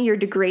it's only your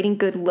degrading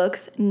good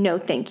looks, no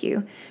thank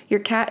you. Your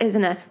cat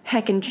isn't a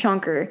heckin'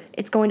 chonker.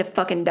 It's going to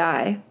fucking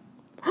die.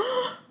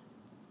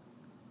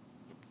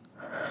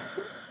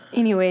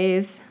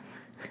 Anyways.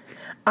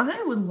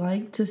 I would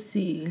like to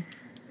see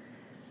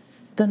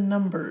the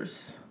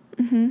numbers,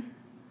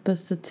 the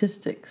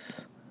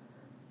statistics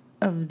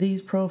of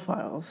these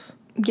profiles.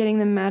 Getting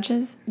them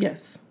matches?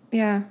 Yes.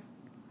 Yeah.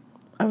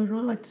 I would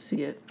really like to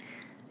see it.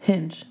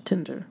 Hinge,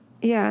 Tinder.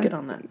 Yeah. Get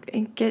on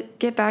that.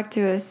 Get back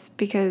to us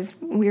because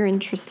we're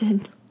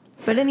interested.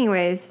 But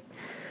anyways,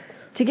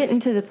 to get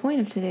into the point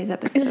of today's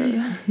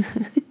episode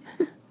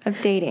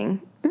of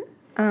dating.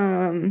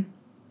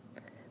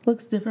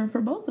 Looks different for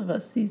both of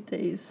us these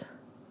days.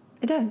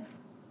 It does.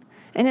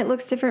 And it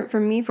looks different for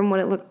me from what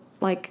it looked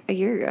like a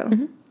year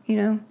ago.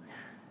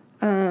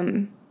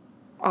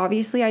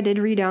 Obviously I did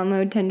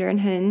re-download Tinder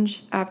and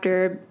Hinge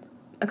after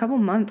a couple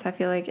months. I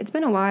feel like it's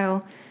been a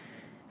while.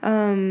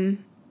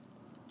 And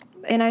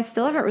I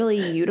still haven't really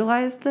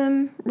utilized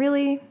them,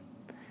 really.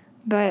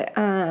 But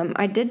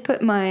I did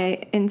put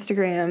my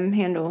Instagram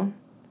handle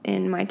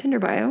in my Tinder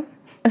bio.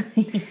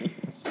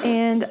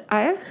 And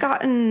I have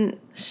gotten...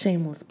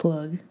 shameless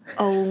plug.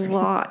 A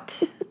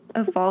lot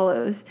of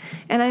follows.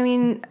 And I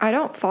mean, I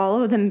don't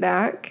follow them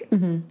back.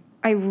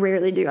 I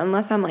rarely do,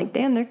 unless I'm like,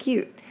 damn, they're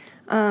cute.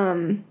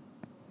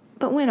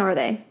 But when are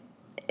they?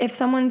 If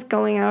someone's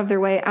going out of their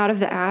way, out of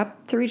the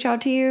app to reach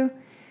out to you,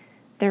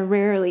 they're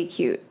rarely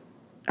cute.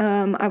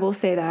 I will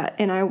say that.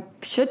 And I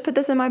should put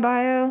this in my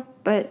bio,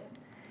 but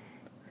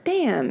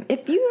damn,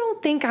 if you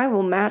don't think I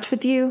will match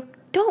with you,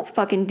 don't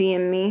fucking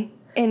DM me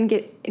and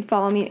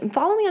follow me.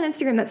 Follow me on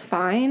Instagram, that's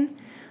fine.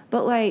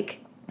 But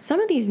like,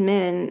 some of these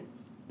men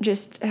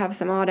just have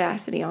some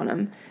audacity on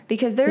them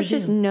because there's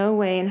just no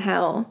way in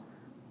hell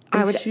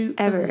I would shoot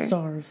ever. For the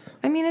stars.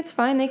 I mean, it's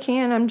fine, they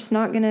can. I'm just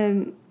not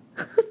gonna.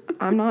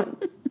 I'm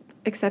not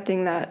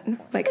accepting that.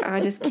 Like,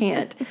 I just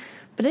can't.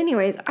 But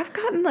anyways, I've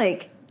gotten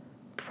like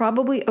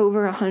probably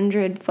over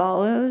 100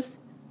 follows,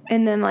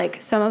 and then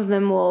like some of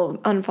them will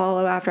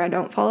unfollow after I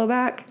don't follow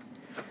back.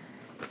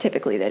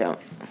 Typically, they don't.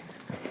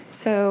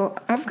 So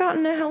I've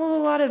gotten a hell of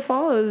a lot of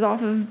follows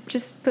off of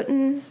just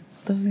putting.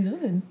 That's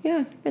good.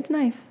 Yeah, it's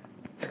nice.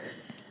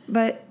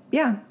 But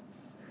yeah,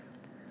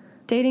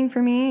 dating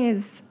for me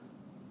is.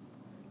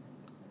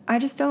 I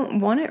just don't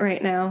want it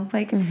right now.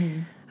 Like,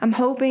 I'm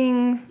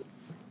hoping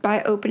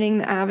by opening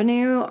the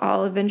avenue,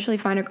 I'll eventually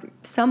find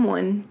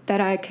someone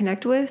that I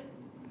connect with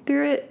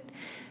through it.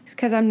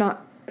 Because I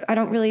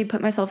don't really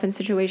put myself in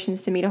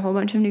situations to meet a whole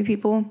bunch of new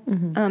people.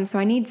 So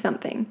I need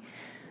something.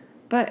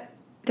 But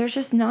there's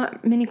just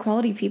not many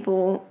quality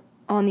people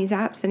on these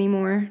apps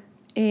anymore.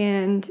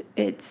 And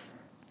it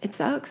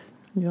sucks.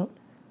 Yep.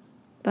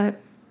 But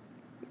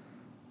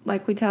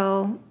like we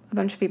tell a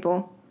bunch of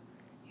people,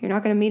 you're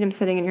not going to meet them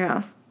sitting in your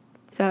house.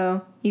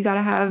 So you got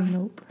to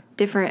have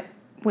different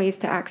ways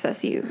to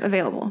access you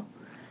available.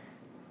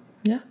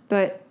 Yeah.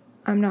 But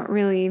I'm not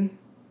really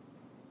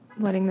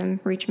letting them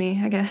reach me,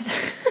 I guess.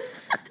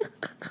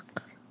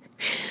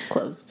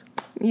 Closed.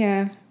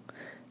 Yeah.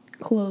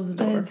 Closed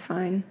door. But it's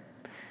fine.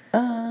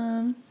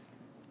 For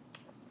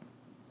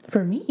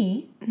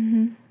me,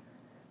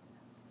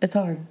 it's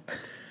hard.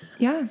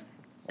 Yeah.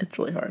 It's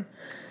really hard.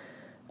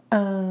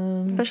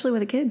 Especially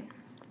with a kid.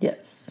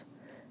 Yes.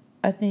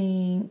 I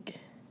think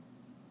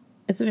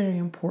it's very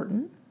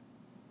important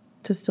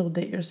to still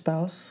date your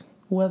spouse,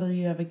 whether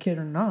you have a kid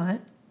or not.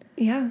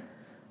 Yeah.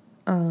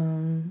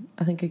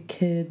 I think a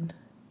kid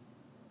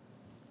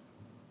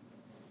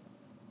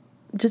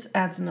just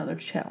adds another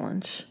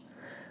challenge.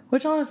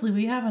 Which, honestly,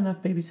 we have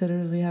enough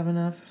babysitters. We have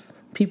enough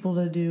people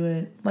to do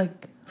it.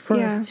 Like, for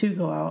us to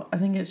go out. I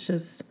think it's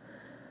just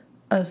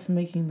us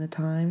making the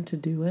time to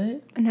do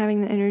it. And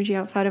having the energy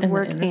outside of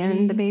work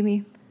and the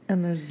baby.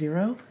 And there's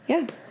zero.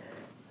 Yeah.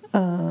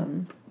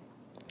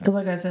 Because,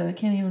 like I said, I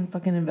can't even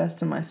fucking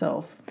invest in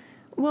myself.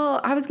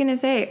 Well, I was going to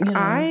say,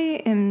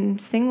 I am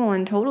single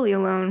and totally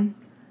alone.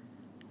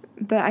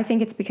 But I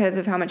think it's because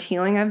of how much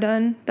healing I've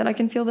done that I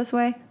can feel this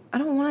way. I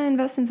don't want to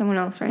invest in someone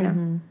else right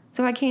now.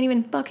 So I can't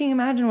even fucking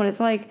imagine what it's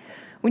like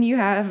when you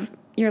have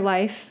your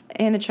life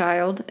and a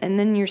child and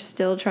then you're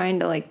still trying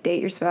to, like,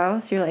 date your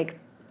spouse. You're like,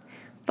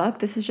 fuck,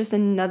 this is just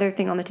another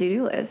thing on the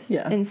to-do list.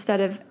 Yeah. Instead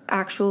of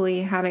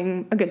actually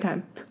having a good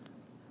time.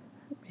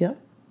 Yep.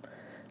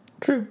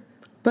 True.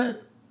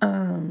 But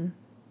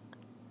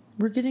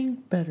we're getting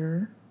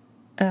better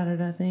at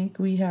it, I think.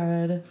 We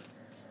had...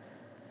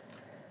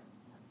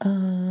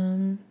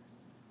 I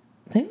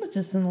think it was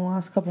just in the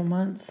last couple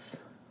months,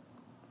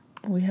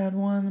 we had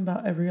one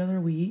about every other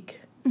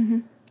week.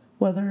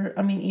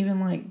 Even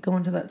like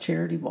going to that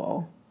charity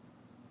ball.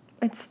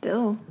 It's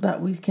still.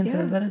 That we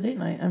consider that a date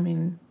night. I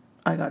mean,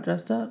 I got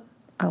dressed up.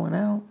 I went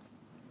out.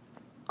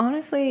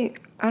 Honestly,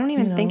 I don't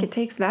even think it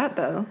takes that,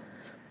 though.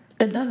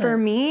 It doesn't. For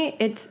me,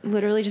 it's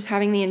literally just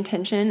having the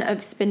intention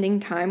of spending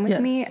time with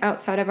me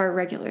outside of our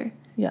regular.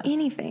 Yeah.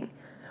 Anything.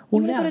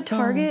 You want to go to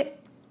Target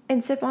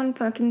and sip on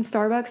fucking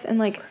Starbucks and,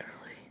 like,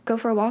 go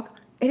for a walk?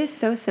 It is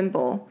so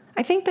simple.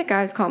 I think that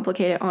guys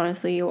complicate it,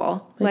 honestly, you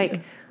all.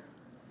 Like,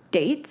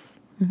 dates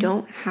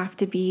don't have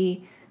to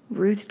be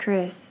Ruth's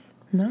Chris.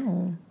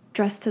 No.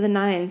 Dressed to the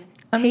nines.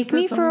 Take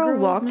me for a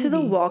walk to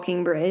the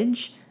walking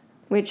bridge,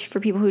 which,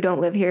 for people who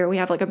don't live here, we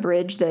have, like, a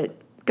bridge that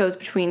goes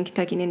between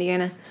Kentucky and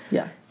Indiana.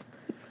 Yeah.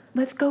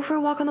 Let's go for a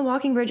walk on the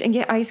walking bridge and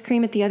get ice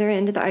cream at the other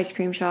end of the ice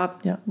cream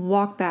shop. Yeah.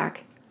 Walk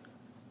back.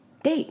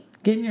 Date.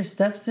 Getting your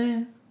steps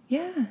in.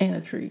 Yeah. And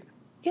a treat.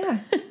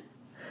 Yeah.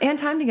 And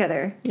time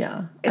together.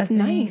 Yeah. It's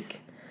nice.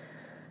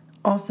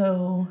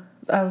 Also,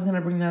 I was going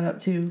to bring that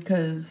up too,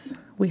 because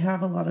we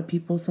have a lot of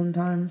people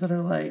sometimes that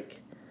are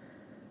like,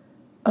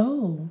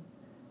 oh,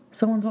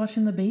 someone's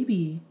watching the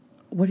baby.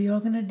 What are y'all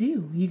going to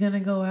do? You going to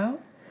go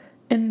out?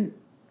 And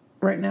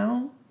right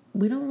now,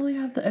 we don't really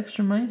have the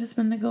extra money to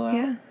spend to go out.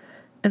 Yeah.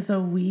 And so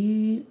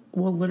we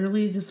will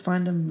literally just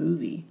find a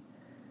movie.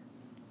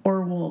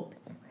 Or we'll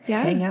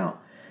hang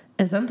out.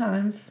 And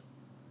sometimes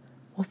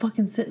we'll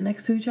fucking sit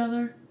next to each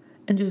other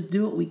and just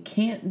do what we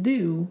can't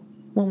do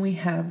when we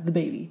have the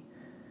baby.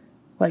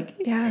 Like,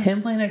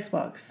 him playing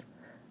Xbox.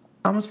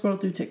 I'm going to scroll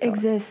through TikTok.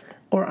 Exist.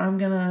 Or I'm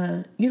going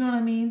to, you know what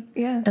I mean?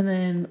 Yeah. And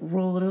then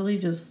we'll literally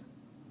just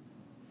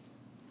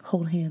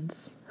hold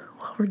hands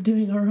while we're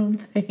doing our own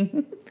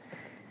thing.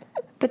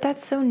 But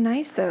that's so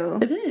nice, though.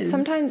 It is.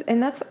 Sometimes,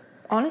 and that's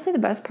honestly the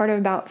best part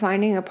about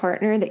finding a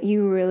partner that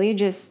you really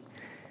just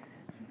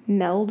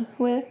meld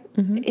with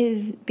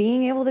is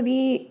being able to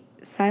be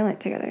silent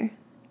together.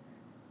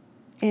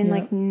 And,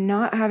 like,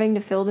 not having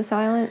to fill the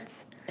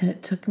silence. And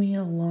it took me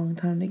a long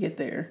time to get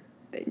there.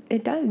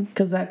 It does.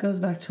 Because that goes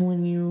back to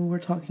when you were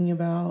talking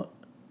about,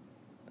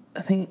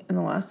 I think in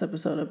the last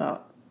episode,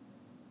 about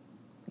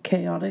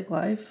chaotic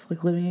life,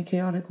 like living a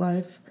chaotic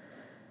life.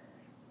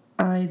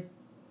 I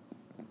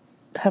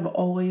have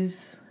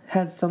always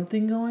had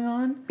something going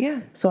on.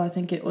 Yeah. So I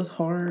think it was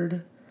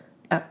hard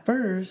at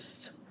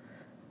first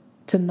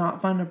to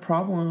not find a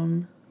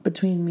problem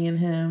between me and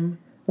him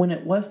when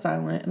it was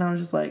silent. And I was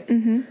just like...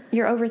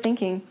 You're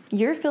overthinking.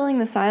 You're filling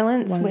the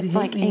silence with,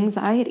 like,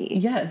 anxiety.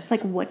 Yes.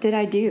 Like, what did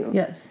I do?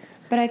 Yes.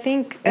 But I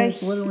think...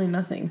 It's literally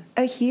nothing.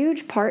 A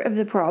huge part of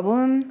the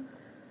problem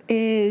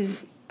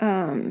is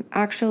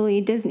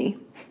actually Disney.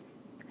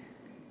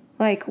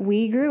 Like,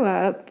 we grew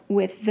up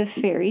with the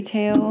fairy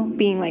tale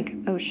being like...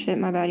 Oh, shit,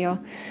 my bad, y'all.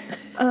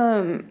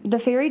 The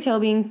fairy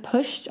tale being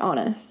pushed on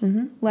us.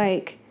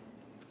 Like,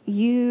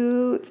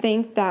 you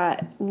think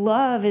that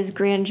love is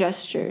grand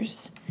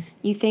gestures.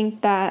 You think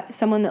that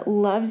someone that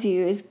loves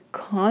you is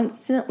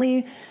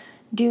constantly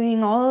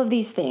doing all of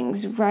these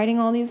things, writing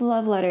all these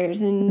love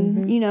letters,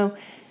 and, you know,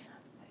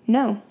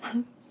 no.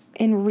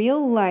 In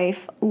real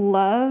life,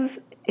 love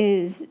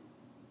is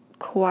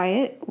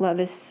quiet. Love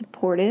is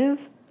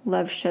supportive.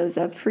 Love shows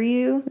up for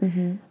you.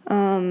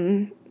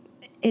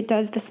 It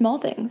does the small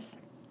things.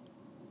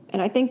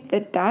 And I think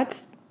that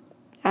that's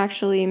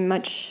actually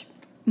much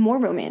more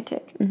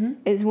romantic,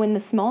 is when the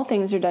small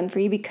things are done for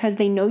you because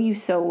they know you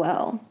so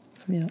well.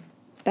 Yeah.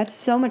 That's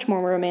so much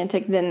more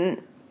romantic than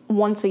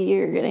once a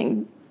year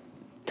getting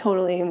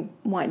totally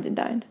wined and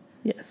dined.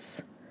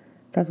 Yes.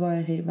 That's why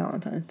I hate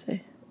Valentine's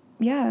Day.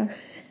 Yeah.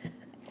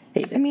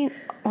 Hate it. I mean,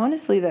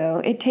 honestly,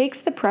 though, it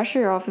takes the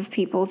pressure off of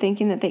people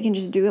thinking that they can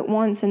just do it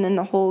once and then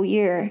the whole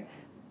year,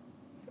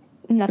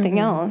 nothing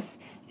else.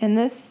 And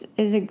this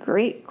is a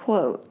great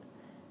quote.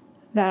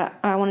 that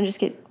I want to just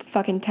get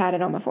fucking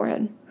tatted on my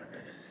forehead.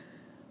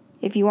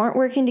 If you aren't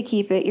working to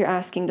keep it, you're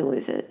asking to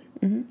lose it.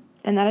 Mm-hmm.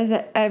 And that is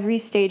at every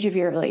stage of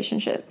your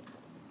relationship.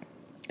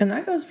 And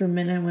that goes for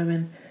men and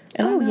women.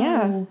 And I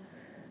know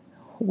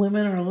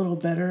women are a little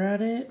better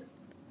at it,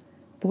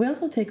 but we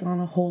also take on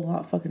a whole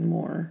lot fucking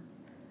more.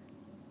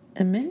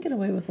 And men get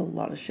away with a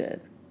lot of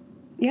shit.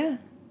 Yeah.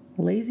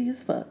 Lazy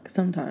as fuck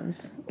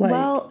sometimes.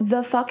 Well,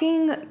 the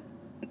fucking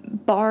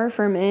bar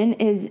for men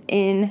is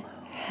in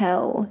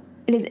hell.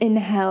 It is in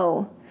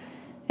hell.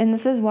 And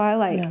this is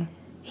why,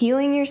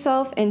 healing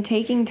yourself and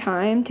taking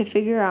time to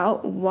figure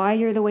out why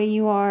you're the way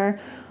you are,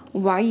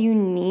 why you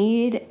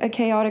need a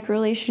chaotic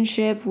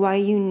relationship, why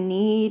you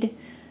need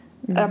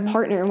a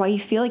partner, why you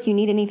feel like you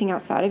need anything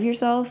outside of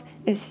yourself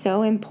is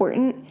so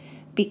important,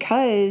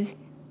 because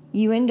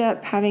you end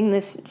up having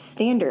this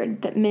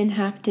standard that men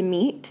have to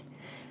meet.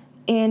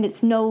 And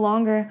it's no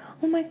longer,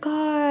 oh my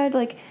God,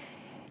 like,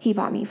 he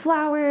bought me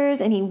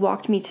flowers and he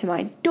walked me to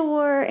my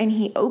door and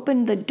he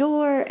opened the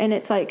door. And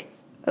it's like,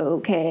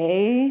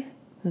 okay.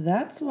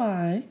 That's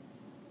why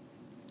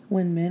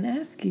when men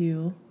ask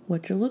you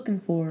what you're looking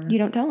for, you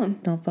don't tell them.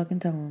 Don't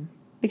fucking tell them.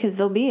 Because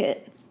they'll be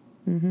it.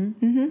 Mm-hmm.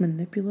 Mm-hmm.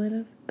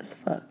 Manipulative as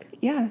fuck.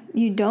 Yeah.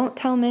 You don't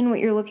tell men what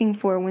you're looking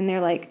for when they're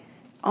like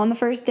on the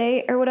first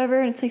date or whatever.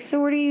 And it's like,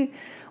 so what do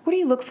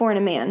you look for in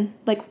a man?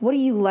 Like, what do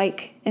you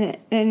like in it?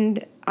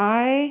 And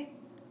I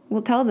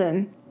will tell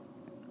them,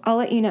 I'll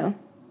let you know.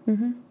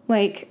 Mm-hmm.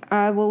 Like,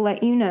 I will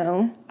let you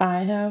know. I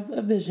have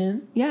a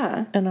vision.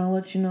 Yeah. And I'll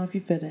let you know if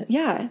you fit it.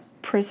 Yeah,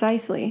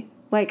 precisely.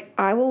 Like,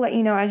 I will let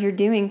you know as you're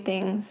doing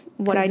things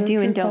what I do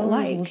and don't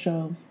like. Will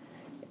show.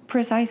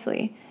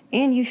 Precisely.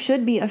 And you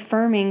should be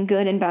affirming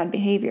good and bad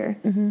behavior.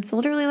 Mm-hmm. It's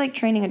literally like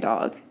training a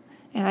dog.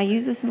 And I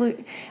use this,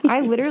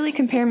 I literally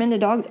compare men to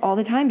dogs all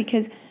the time,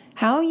 because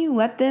how you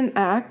let them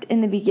act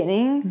in the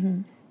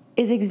beginning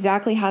is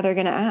exactly how they're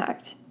going to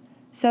act.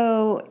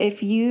 So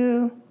if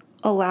you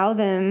allow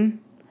them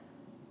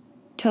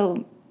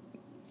to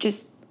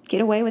just get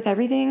away with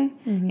everything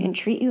and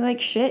treat you like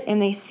shit,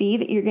 and they see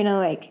that you're going to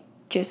like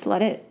just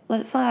let it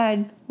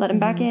slide, let them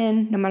back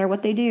in, no matter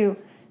what they do,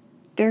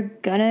 they're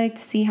going to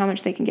see how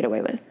much they can get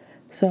away with.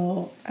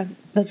 So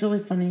that's really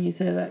funny you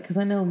say that, because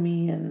I know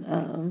me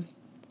and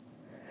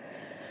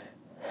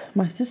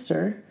my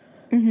sister,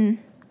 I'm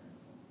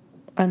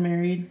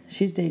married,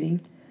 she's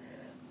dating.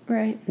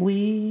 Right.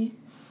 We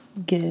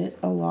get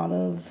a lot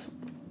of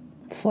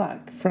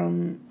flack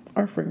from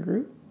our friend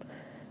group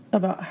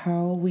about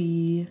how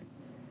we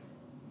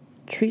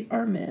treat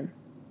our men.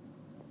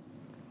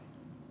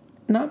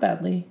 Not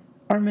badly.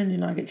 Our men do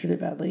not get treated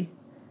badly,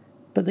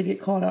 but they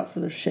get called out for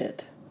their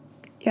shit.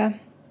 Yeah.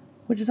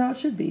 Which is how it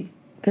should be,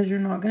 because you're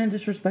not going to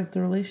disrespect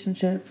the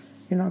relationship.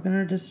 You're not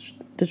going to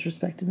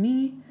disrespect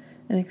me,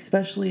 and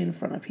especially in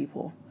front of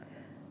people.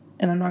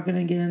 And I'm not going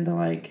to get into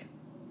like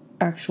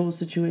actual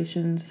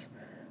situations,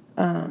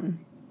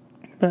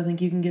 but I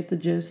think you can get the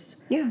gist.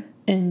 Yeah.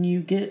 And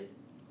you get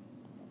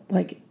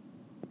like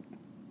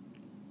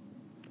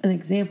an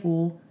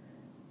example.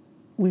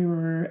 We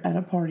were at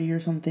a party or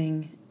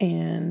something,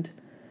 and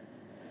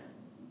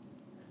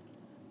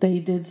they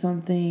did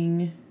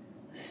something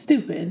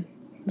stupid.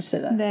 Let's say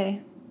that.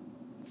 They.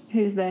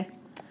 Who's they?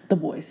 The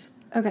boys.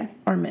 Okay.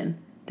 Our men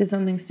did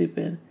something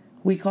stupid.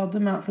 We called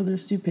them out for their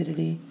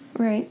stupidity.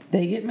 Right.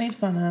 They get made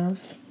fun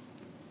of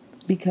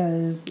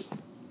because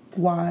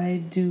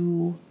why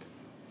do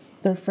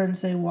their friends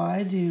say,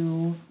 why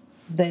do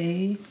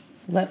they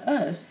let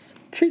us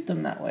treat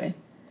them that way?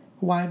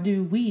 Why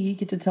do we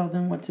get to tell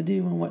them what to do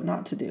and what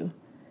not to do?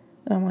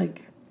 And I'm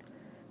like,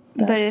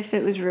 but if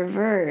it was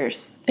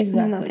reversed,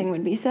 nothing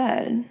would be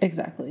said.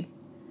 Exactly.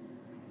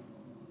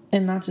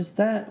 And not just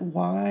that,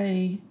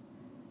 why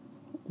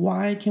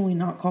can we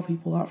not call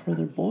people out for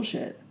their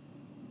bullshit?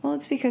 Well,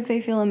 it's because they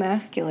feel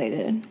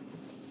emasculated.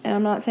 And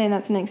I'm not saying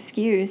that's an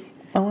excuse.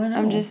 Oh, I know.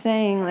 I'm just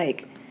saying,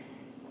 like,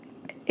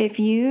 if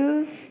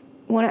you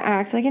want to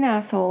act like an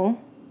asshole,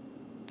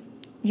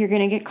 you're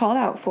going to get called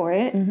out for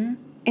it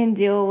and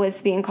deal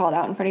with being called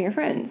out in front of your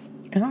friends.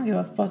 And I don't give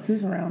a fuck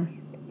who's around.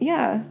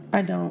 Yeah.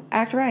 I don't.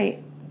 Act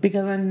right.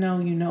 Because I know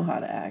you know how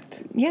to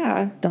act.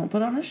 Yeah. Don't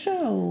put on a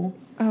show.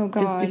 Oh,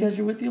 God. Just because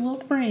you're with your little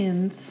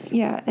friends.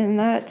 Yeah, and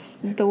that's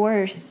the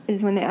worst,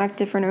 is when they act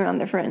different around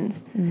their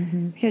friends.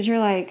 Mm-hmm. Because you're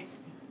like,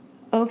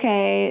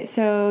 okay,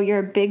 so you're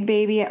a big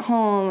baby at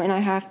home, and I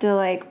have to,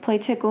 like, play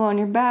tickle on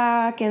your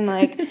back, and,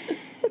 like,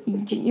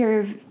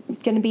 you're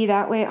going to be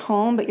that way at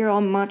home, but you're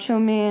all macho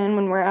man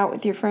when we're out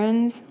with your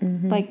friends.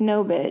 Mm-hmm. Like,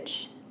 no,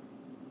 bitch.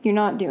 You're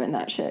not doing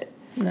that shit.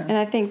 No. And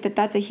I think that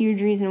that's a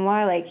huge reason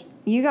why, like,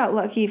 you got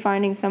lucky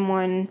finding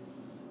someone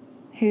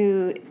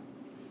who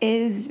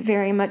is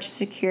very much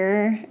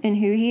secure in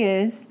who he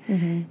is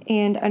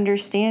and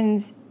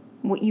understands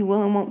what you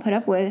will and won't put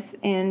up with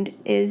and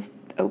is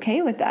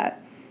okay with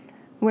that.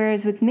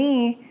 Whereas with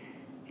me,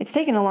 it's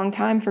taken a long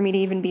time for me to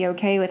even be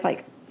okay with,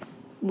 like,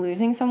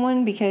 losing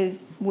someone,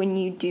 because when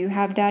you do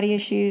have daddy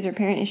issues or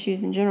parent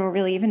issues in general,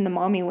 really even the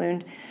mommy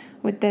wound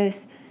with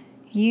this,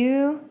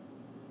 you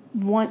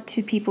want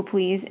to people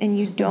please, and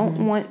you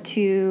don't want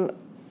to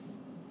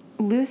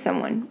lose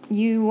someone.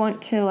 You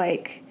want to,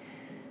 like,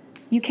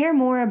 you care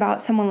more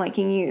about someone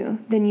liking you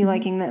than you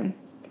liking them.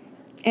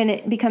 And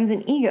it becomes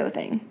an ego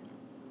thing.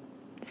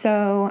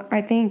 So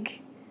I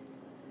think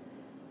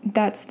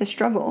that's the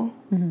struggle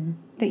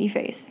that you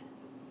face.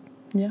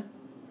 Yeah.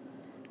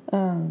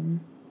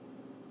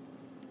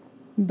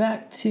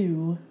 Back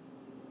to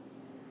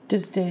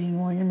just dating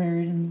while you're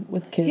married and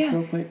with kids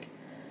real quick.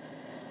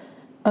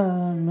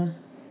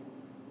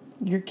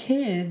 Your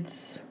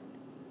kids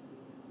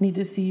need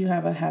to see you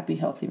have a happy,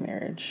 healthy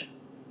marriage.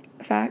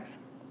 Facts.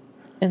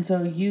 And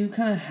so you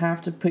kind of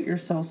have to put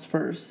yourselves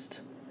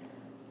first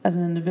as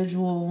an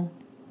individual,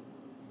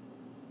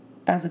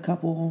 as a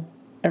couple,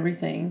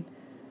 everything,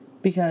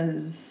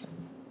 because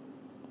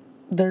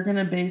they're going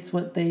to base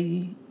what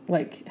they,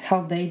 like,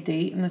 how they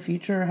date in the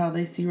future, how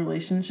they see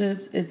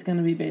relationships, it's going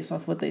to be based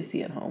off what they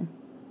see at home.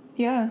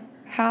 Yeah.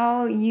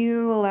 How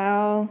you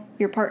allow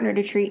your partner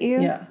to treat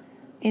you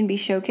and be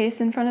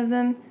showcased in front of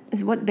them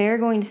is what they're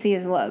going to see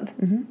as love.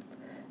 Mm-hmm.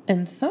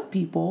 And some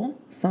people,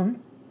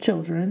 some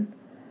children,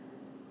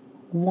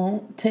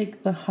 won't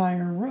take the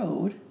higher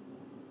road,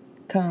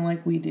 kind of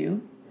like we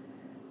do,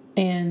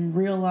 and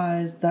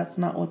realize that's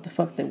not what the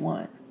fuck they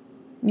want.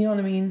 You know what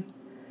I mean?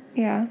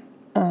 Yeah.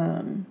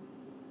 And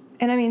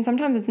I mean,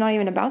 sometimes it's not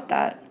even about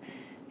that.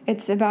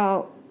 It's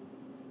about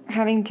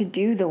having to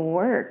do the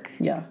work.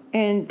 Yeah.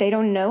 And they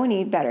don't know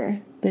any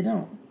better. They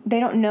don't. They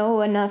don't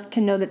know enough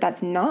to know that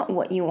that's not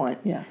what you want.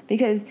 Yeah.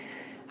 Because,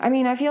 I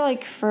mean, I feel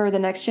like for the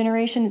next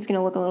generation, it's going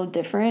to look a little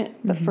different.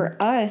 But for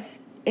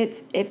us,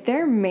 it's, if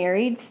they're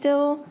married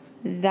still,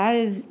 that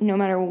is, no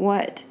matter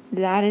what,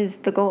 that is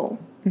the goal.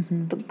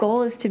 Mm-hmm. The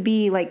goal is to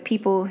be like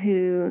people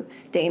who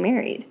stay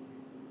married.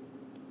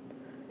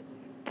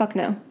 Fuck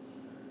no.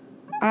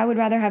 I would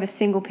rather have a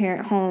single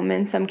parent home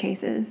in some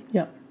cases.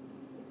 Yeah.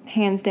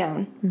 Hands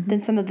down.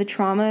 Than some of the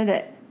trauma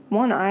that,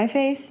 one, I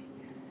faced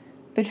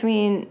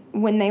between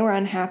when they were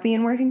unhappy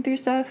and working through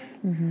stuff.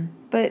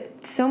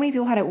 But so many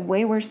people had it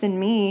way worse than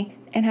me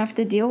and have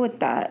to deal with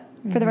that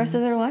for the rest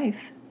of their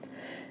life.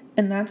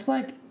 And that's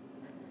like,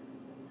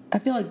 I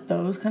feel like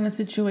those kind of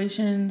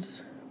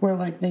situations where,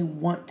 like, they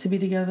want to be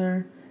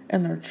together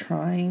and they're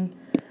trying,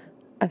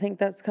 I think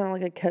that's kind of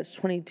like a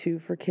catch-22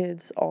 for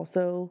kids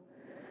also.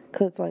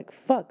 Because it's like,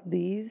 fuck,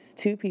 these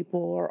two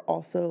people are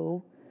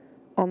also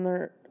on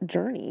their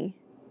journey.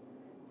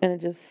 And it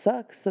just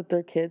sucks that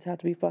their kids have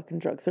to be fucking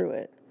drugged through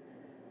it.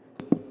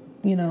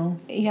 You know?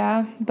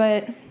 Yeah,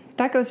 but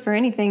that goes for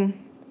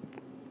anything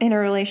in a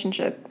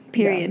relationship,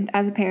 period,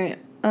 as a parent.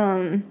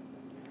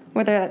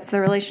 Whether that's the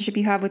relationship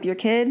you have with your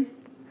kid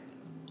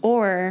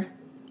or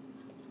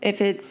if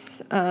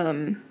it's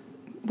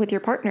with your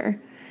partner.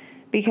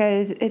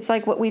 Because it's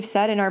like what we've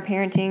said in our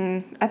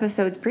parenting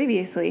episodes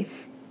previously.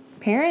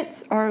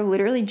 Parents are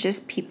literally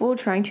just people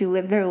trying to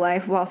live their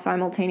life while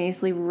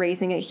simultaneously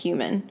raising a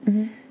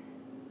human.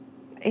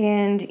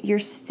 And you're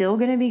still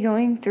going to be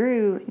going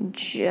through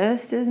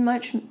just as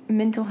much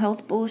mental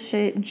health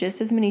bullshit, just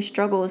as many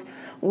struggles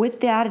with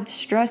the added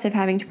stress of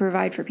having to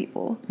provide for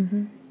people.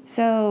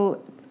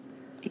 So,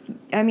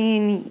 I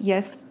mean,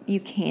 yes, you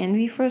can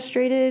be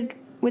frustrated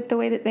with the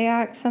way that they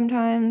act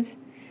sometimes.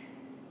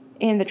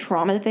 And the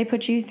trauma that they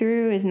put you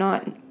through is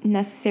not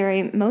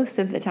necessary most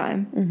of the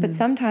time. But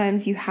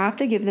sometimes you have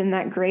to give them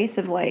that grace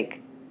of,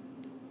 like,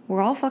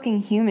 we're all fucking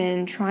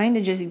human trying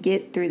to just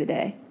get through the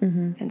day.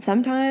 And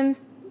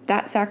sometimes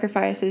that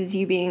sacrifices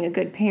you being a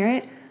good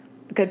parent,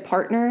 a good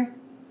partner,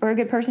 or a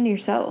good person to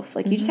yourself.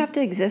 Like, you just have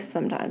to exist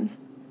sometimes.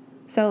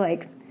 So,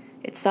 like,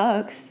 it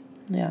sucks.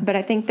 Yeah. But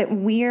I think that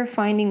we are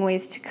finding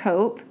ways to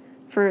cope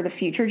for the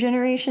future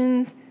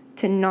generations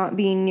to not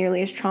be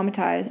nearly as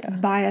traumatized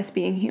by us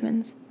being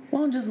humans.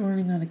 Well, just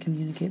learning how to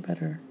communicate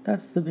better.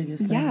 That's the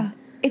biggest thing. Yeah.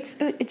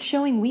 It's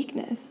showing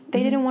weakness.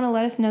 They didn't want to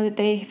let us know that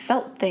they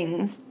felt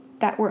things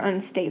that were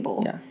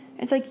unstable. Yeah.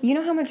 It's like, you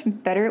know how much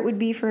better it would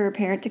be for a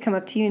parent to come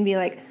up to you and be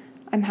like,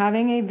 I'm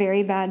having a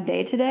very bad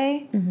day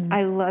today.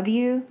 I love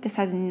you. This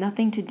has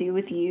nothing to do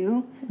with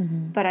you,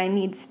 but I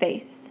need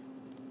space.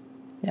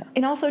 Yeah.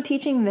 And also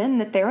teaching them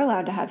that they're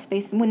allowed to have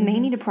space when they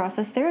need to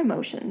process their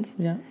emotions.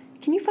 Yeah.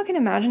 Can you fucking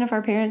imagine if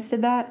our parents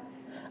did that?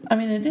 I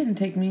mean, it didn't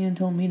take me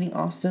until meeting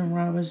Austin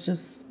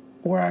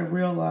where I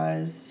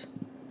realized,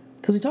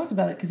 because we talked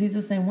about it, because he's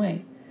the same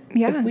way.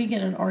 Yeah. If we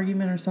get in an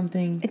argument or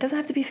something. It doesn't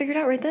have to be figured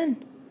out right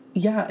then.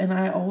 Yeah, and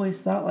I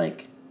always thought,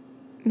 like,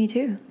 me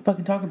too.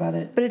 Fucking talk about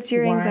it. But it's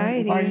your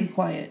anxiety. Why are you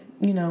quiet?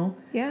 You know?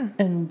 Yeah.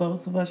 And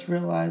both of us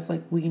realized,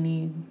 like, we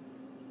need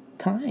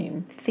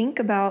time. Think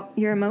about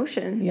your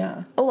emotions.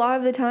 Yeah. A lot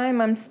of the time,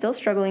 I'm still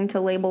struggling to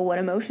label what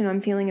emotion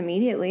I'm feeling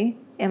immediately.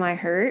 Am I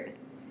hurt?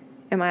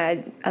 Am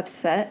I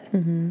upset?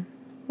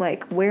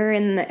 Like, where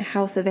in the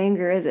house of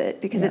anger is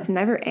it? Because it's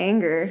never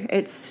anger.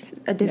 It's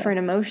a different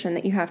emotion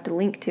that you have to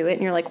link to it.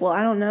 And you're like, well,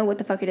 I don't know what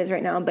the fuck it is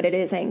right now, but it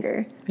is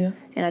anger. Yeah.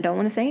 And I don't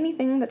want to say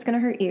anything that's going to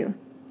hurt you.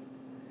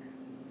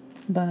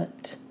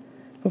 But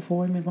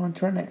before we move on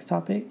to our next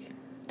topic,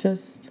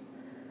 just,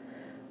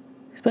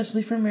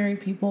 especially for married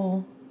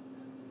people,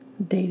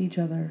 date each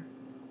other.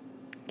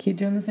 Keep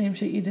doing the same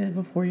shit you did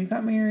before you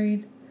got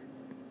married.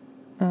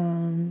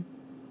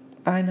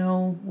 I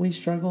know we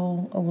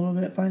struggle a little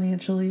bit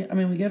financially. I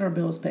mean, we get our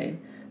bills paid,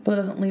 but it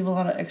doesn't leave a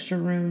lot of extra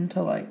room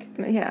to, like...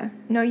 Yeah.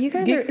 No, you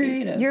guys get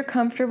creative. You're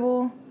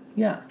comfortable...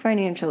 Yeah.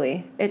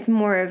 Financially. It's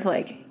more of,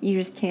 like, you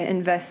just can't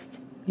invest...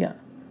 Yeah.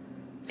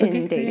 So in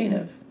get dating.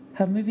 creative.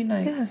 Have movie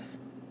nights. Yes.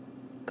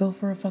 Go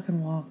for a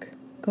fucking walk.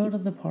 Go to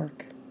the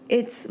park.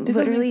 It's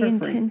literally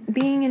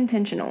being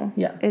intentional.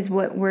 Yeah. Is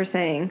what we're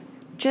saying.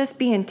 Just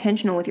be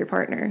intentional with your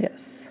partner.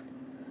 Yes.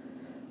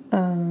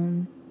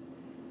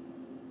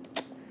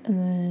 And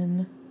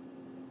then,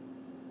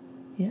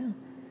 yeah.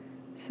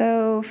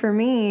 So for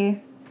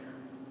me,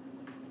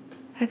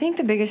 I think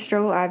the biggest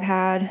struggle I've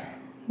had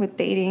with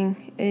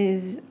dating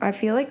is I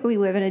feel like we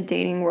live in a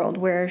dating world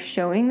where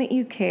showing that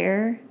you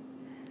care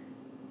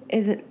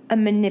is a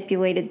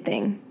manipulated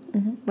thing.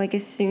 Mm-hmm. Like,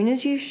 as soon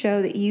as you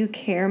show that you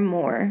care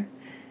more,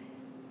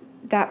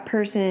 that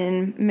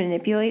person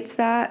manipulates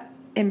that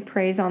and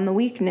preys on the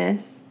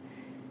weakness.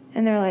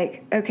 And they're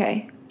like,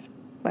 okay,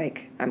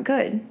 like, I'm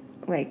good.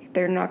 Like,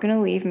 they're not going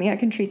to leave me. I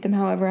can treat them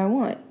however I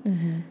want.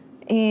 Mm-hmm.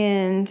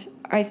 And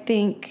I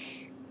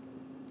think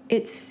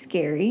it's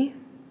scary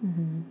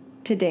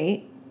to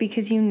date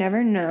because you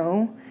never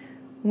know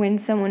when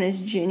someone is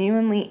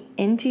genuinely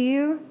into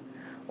you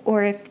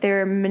or if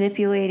they're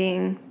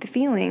manipulating the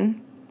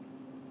feeling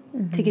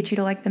to get you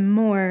to like them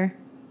more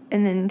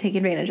and then take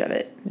advantage of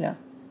it. Yeah.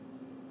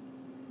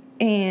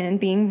 And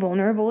being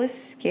vulnerable is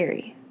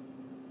scary.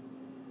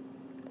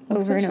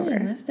 Over and over. Especially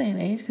in this day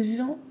and age, because you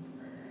don't...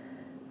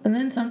 And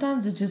then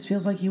sometimes it just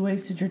feels like you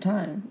wasted your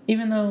time.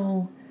 Even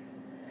though,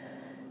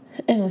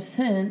 in a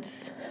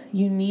sense,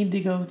 you need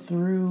to go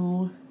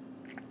through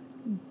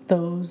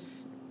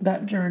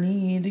that journey.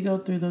 You need to go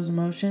through those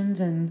emotions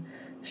and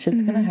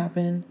shit's going to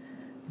happen.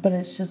 But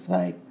it's just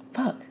like,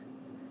 fuck.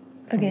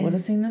 Again. I would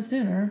have seen this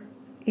sooner.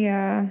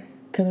 Yeah.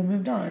 Could have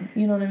moved on.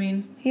 You know what I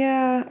mean?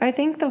 Yeah. I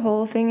think the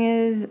whole thing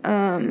is,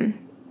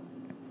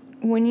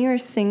 when you're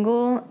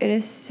single, it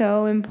is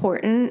so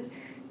important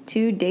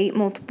to date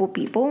multiple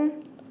people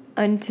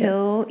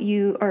until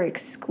you are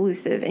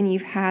exclusive and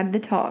you've had the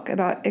talk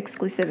about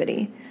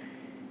exclusivity.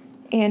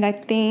 And I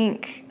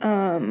think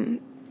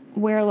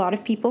where a lot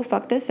of people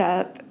fuck this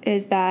up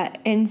is that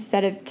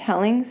instead of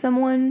telling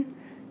someone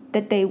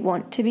that they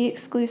want to be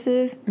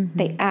exclusive,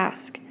 they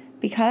ask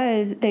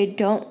because they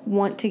don't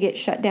want to get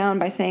shut down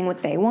by saying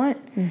what they want.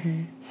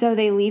 So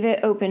they leave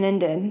it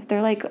open-ended.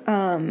 They're like,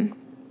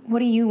 what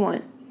do you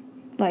want?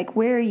 Like,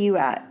 where are you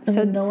at? And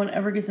so no one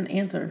ever gets an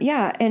answer.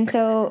 Yeah. And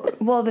so,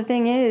 well, the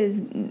thing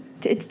is,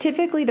 it's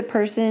typically the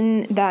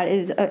person that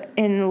is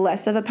in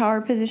less of a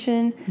power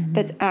position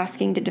that's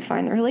asking to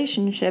define the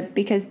relationship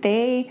because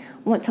they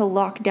want to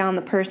lock down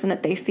the person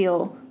that they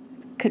feel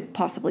could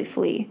possibly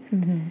flee.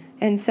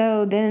 And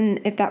so then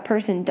if that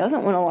person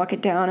doesn't want to lock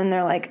it down and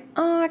they're like,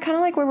 oh, I kind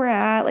of like where we're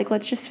at, like,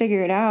 let's just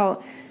figure it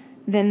out,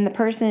 then the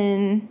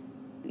person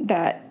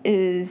that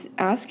is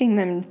asking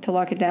them to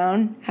lock it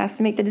down has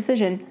to make the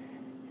decision.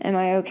 Am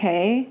I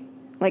okay?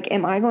 Like,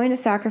 am I going to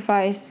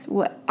sacrifice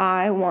what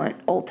I want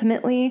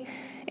ultimately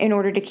in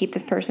order to keep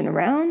this person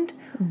around?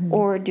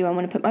 Or do I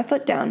want to put my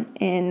foot down?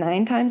 And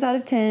 9 times out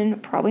of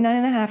 10, probably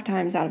 9.5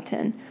 times out of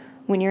 10,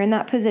 when you're in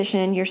that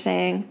position, you're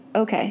saying,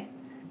 okay,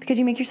 because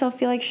you make yourself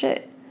feel like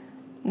shit.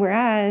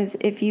 Whereas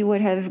if you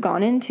would have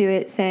gone into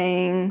it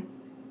saying,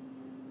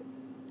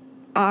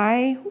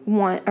 I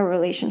want a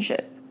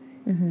relationship.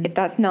 If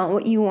that's not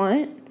what you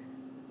want,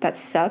 that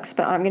sucks,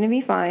 but I'm going to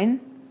be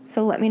fine.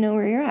 So let me know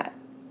where you're at.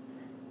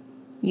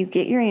 You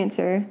get your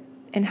answer,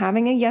 and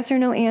having a yes or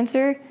no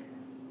answer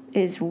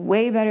is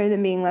way better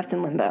than being left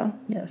in limbo.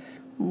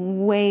 Yes.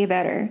 Way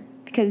better.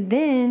 Because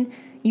then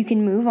you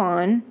can move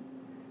on.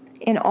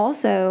 And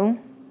also,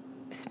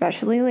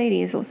 especially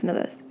ladies, listen to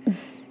this.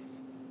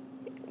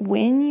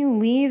 When you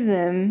leave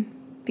them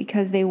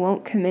because they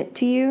won't commit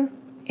to you,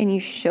 and you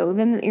show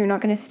them that you're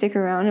not going to stick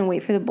around and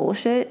wait for the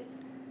bullshit,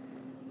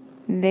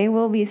 they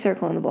will be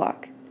circling the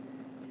block.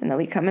 And they'll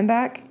be coming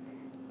back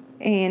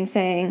and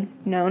saying,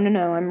 no,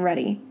 I'm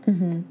ready.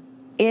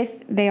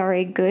 If they are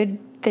a good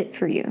fit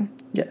for you.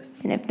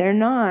 Yes. And if they're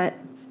not,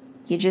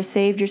 you just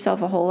saved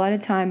yourself a whole lot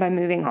of time by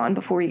moving on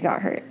before you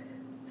got hurt.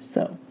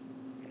 So,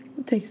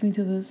 it takes me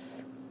to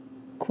this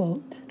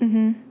quote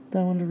that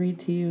I want to read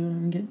to you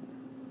and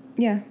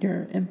get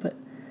your input.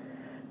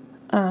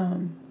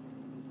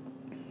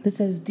 This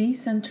says,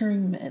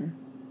 Decentering Men.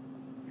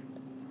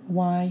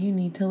 Why you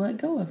need to let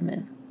go of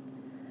men.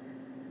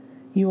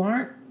 You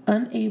aren't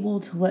unable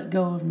to let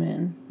go of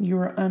men. You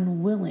are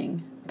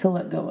unwilling to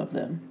let go of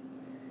them.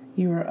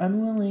 You are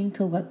unwilling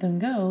to let them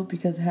go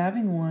because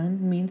having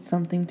one means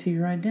something to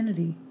your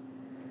identity.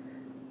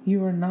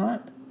 You are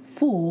not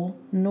full,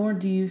 nor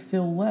do you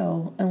feel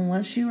well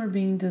unless you are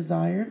being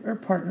desired or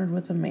partnered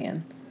with a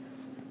man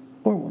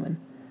or woman.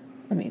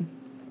 I mean,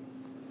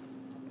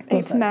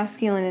 it's sides.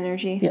 Masculine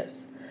energy.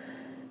 Yes.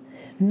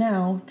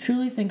 Now,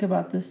 truly think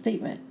about this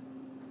statement.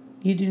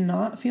 You do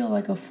not feel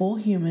like a full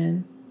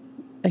human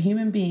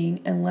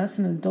being, unless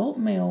an adult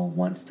male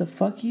wants to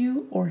fuck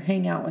you or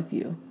hang out with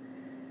you.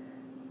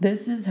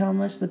 This is how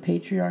much the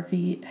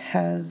patriarchy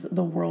has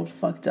the world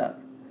fucked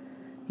up.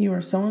 You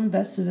are so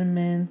invested in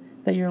men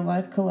that your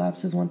life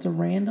collapses once a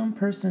random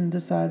person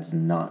decides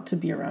not to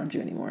be around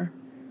you anymore.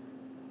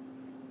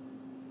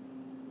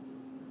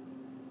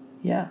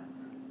 Yeah.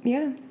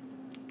 Yeah.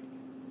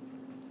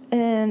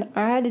 And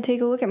I had to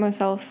take a look at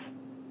myself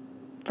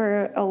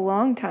for a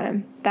long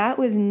time. That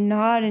was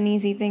not an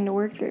easy thing to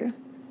work through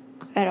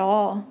at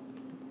all.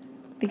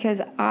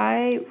 Because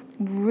I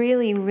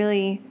really,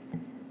 really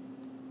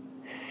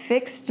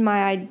fixed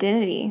my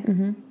identity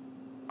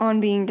on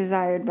being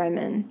desired by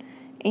men.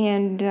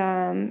 And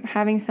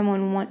having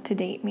someone want to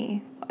date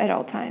me at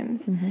all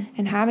times.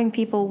 And having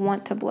people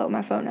want to blow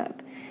my phone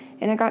up.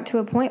 And I got to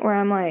a point where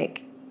I'm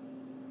like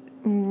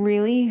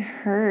really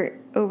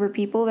hurt over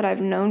people that I've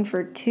known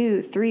for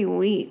 2-3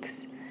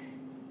 weeks.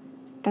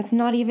 That's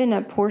not even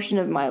a portion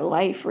of my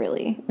life,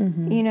 really.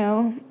 You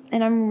know?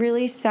 And I'm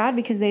really sad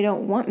because they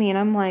don't want me. And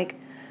I'm like,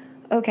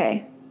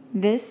 okay,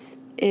 this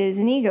is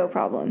an ego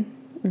problem.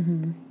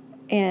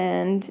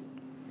 And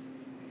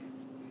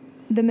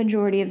the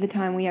majority of the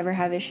time we ever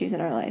have issues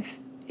in our life,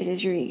 it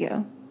is your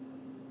ego.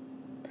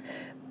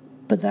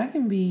 But that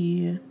can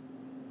be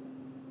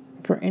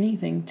for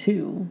anything,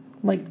 too.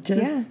 Like,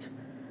 just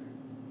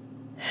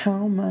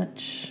how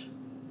much...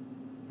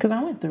 Because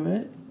I went through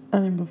it. I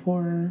mean,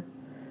 before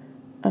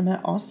I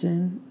met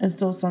Austin, and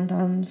still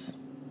sometimes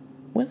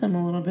with him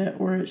a little bit,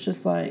 where it's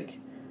just like,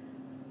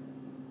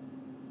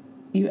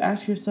 you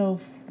ask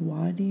yourself,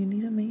 why do you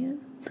need a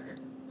man?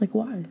 Like,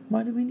 why?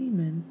 Why do we need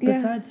men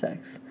besides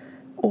sex?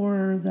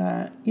 Or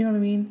that, you know what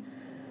I mean?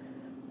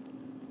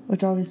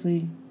 Which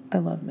obviously, I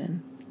love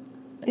men.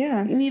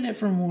 Yeah. You need it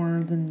for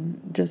more than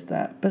just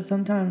that. But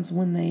sometimes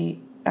when they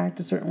act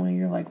a certain way,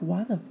 you're like,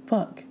 why the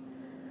fuck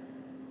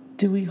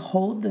do we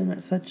hold them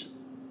at such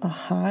a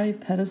high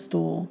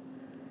pedestal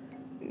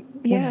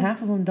when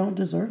half of them don't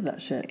deserve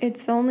that shit?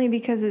 It's only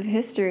because of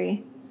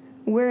history.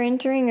 We're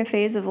entering a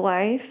phase of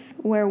life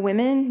where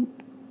women,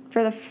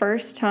 for the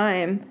first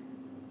time,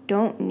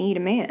 don't need a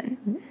man.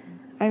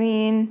 I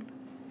mean,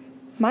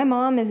 my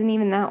mom isn't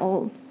even that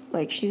old.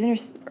 Like, she's in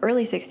her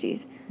early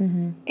 60s.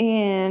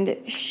 And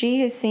she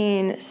has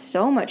seen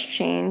so much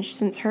change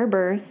since her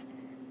birth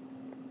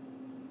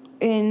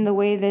in the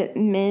way that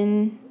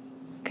men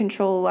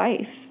control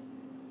life.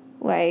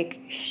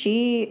 Like,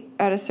 she,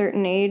 at a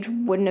certain age,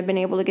 wouldn't have been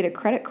able to get a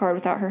credit card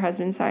without her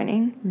husband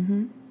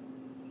signing.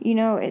 You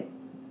know,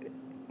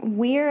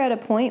 we're at a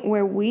point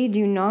where we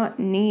do not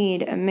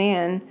need a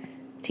man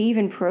to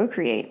even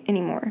procreate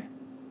anymore.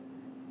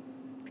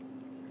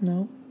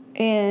 No.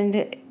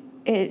 And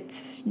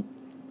it's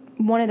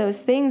one of those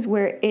things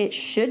where it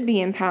should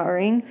be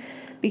empowering,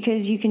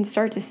 because you can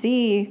start to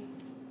see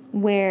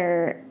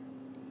where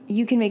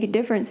you can make a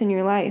difference in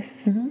your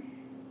life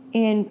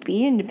and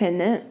be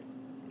independent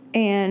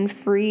and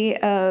free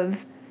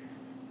of...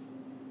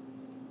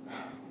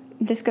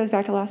 This goes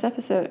back to last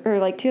episode, or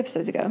like 2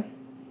 episodes ago.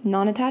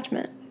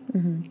 Non-attachment.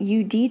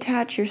 You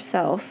detach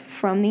yourself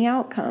from the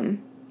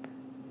outcome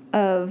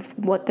of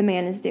what the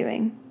man is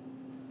doing.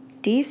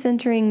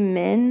 Decentering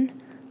Men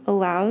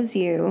allows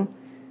you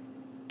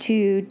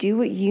to do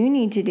what you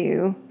need to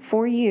do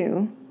for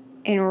you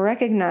and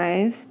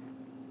recognize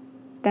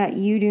that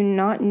you do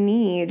not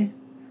need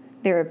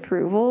their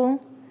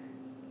approval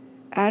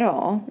at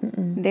all,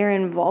 their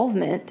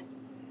involvement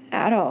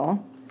at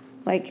all.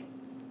 Like,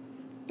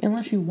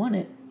 unless you want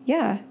it.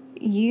 Yeah,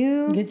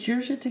 you... Get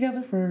your shit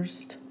together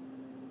first,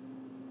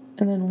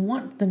 and then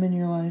want them in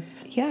your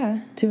life.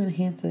 Yeah. To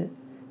enhance it.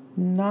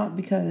 Not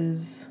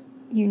because...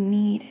 You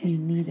need it. You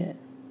need it.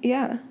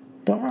 Yeah.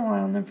 Don't rely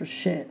on them for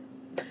shit.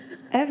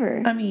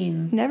 Ever. I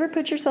mean... Never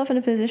put yourself in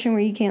a position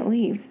where you can't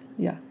leave.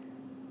 Yeah.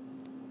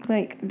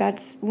 Like,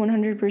 that's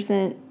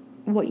 100%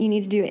 what you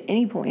need to do at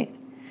any point.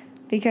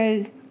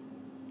 Because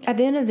at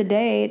the end of the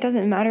day, it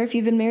doesn't matter if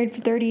you've been married for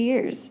 30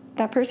 years.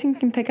 That person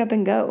can pick up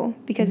and go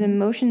because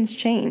emotions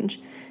change.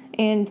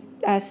 And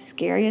as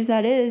scary as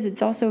that is,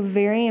 it's also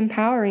very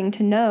empowering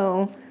to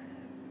know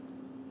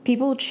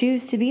people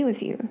choose to be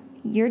with you.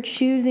 You're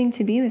choosing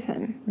to be with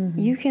him.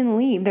 You can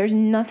leave. There's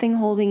nothing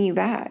holding you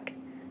back.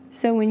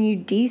 So when you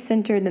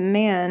decenter the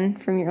man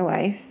from your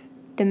life,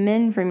 the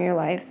men from your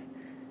life,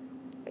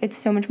 it's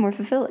so much more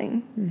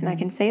fulfilling. And I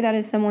can say that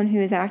as someone who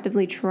is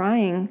actively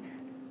trying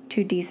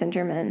to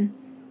decenter men,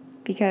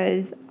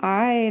 because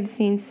I've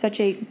seen such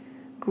a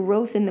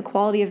growth in the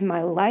quality of my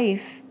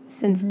life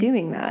since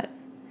doing that.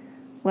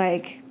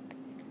 Like,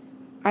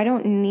 I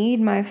don't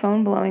need my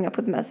phone blowing up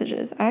with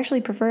messages. I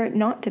actually prefer it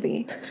not to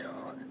be.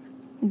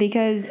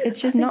 Because it's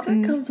just not...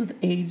 that comes with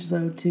age,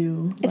 though,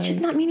 too. It's just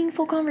not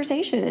meaningful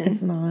conversation.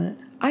 It's not.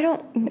 I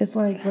don't... It's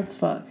like, let's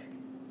fuck.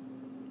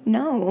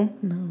 No.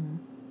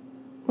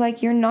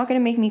 Like, you're not going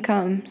to make me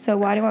come, so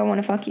why do I want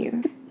to fuck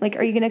you? Like,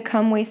 are you going to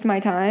come waste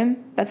my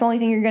time? That's the only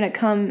thing you're going to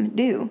come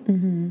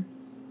do.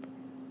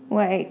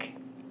 Like,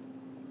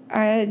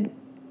 I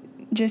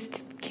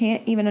just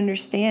can't even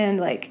understand,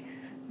 like,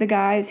 the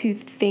guys who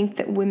think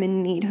that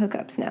women need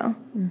hookups now.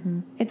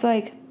 It's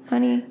like,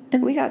 honey,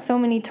 we got so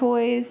many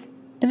toys.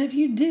 And if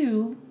you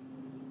do,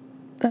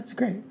 that's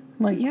great.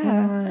 Like,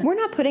 we're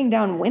not putting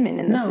down women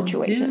in this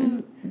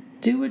situation.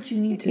 Do what you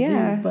need to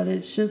do, but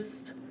it's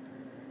just,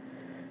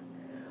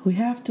 we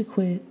have to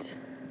quit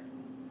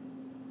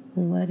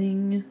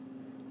letting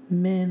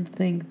men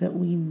think that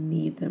we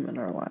need them in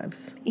our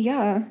lives.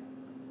 Yeah.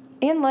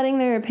 And letting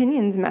their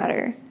opinions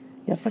matter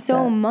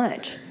so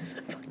much.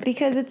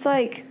 Because it's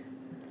like,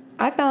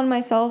 I found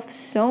myself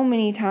so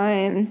many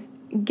times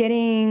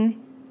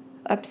getting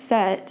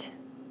upset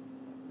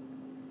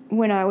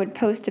when I would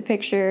post a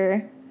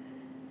picture,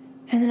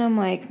 and then I'm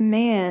like,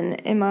 man,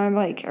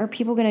 are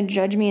people going to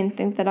judge me and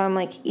think that I'm,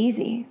 like,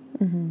 easy?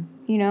 Mm-hmm.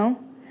 You know?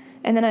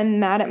 And then I'm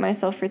mad at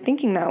myself for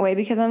thinking that way,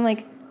 because I'm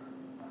like,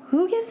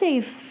 who gives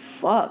a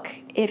fuck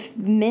if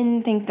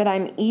men think that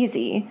I'm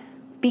easy?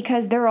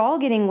 Because they're all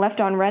getting left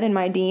on red in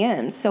my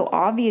DMs, so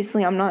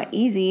obviously I'm not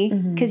easy,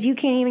 because you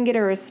can't even get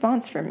a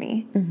response from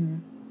me. Mm-hmm.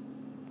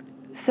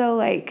 So,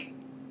 like,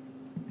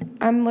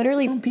 I'm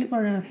literally... Well, people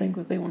are going to think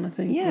what they want to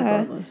think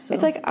regardless. So.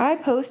 It's like, I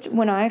post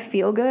when I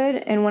feel good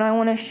and when I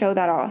want to show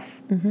that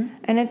off. Mm-hmm.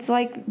 And it's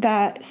like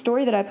that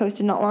story that I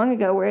posted not long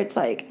ago where it's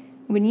like,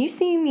 when you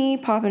see me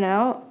popping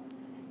out,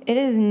 it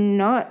is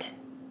not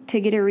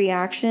to get a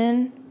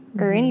reaction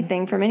or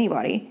anything from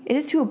anybody. It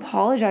is to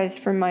apologize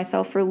for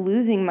myself for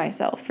losing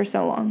myself for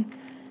so long.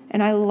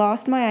 And I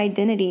lost my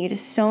identity to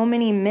so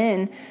many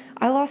men.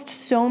 I lost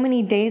so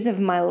many days of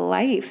my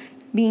life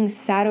being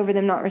sad over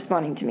them not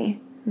responding to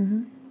me.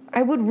 Mm-hmm.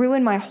 I would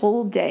ruin my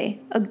whole day,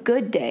 a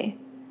good day,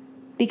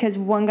 because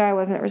one guy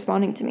wasn't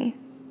responding to me.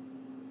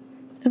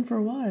 And for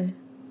why?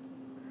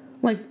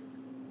 Like...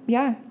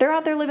 Yeah, they're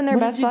out there living their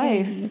best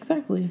life.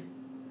 Exactly.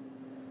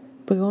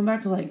 But going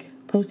back to, like,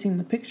 posting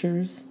the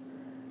pictures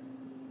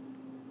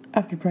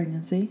after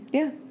pregnancy.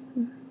 Yeah.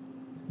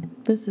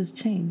 This has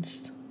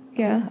changed.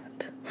 Yeah.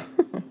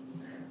 A lot.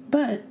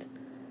 But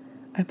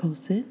I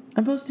posted.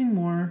 I'm posting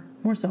more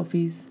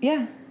selfies.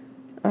 Yeah.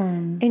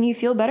 And you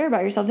feel better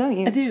about yourself, don't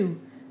you? I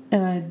do.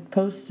 And I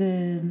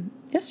posted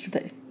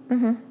yesterday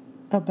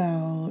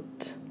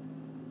about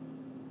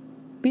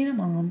being a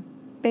mom.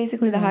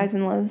 Basically the highs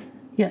and lows.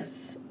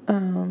 Yes.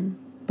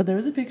 But there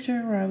was a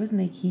picture where I was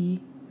naked,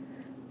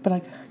 but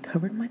I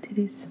covered my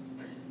titties.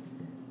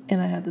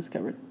 And I had this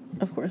covered,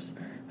 of course.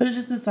 But it's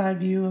just a side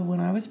view of when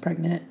I was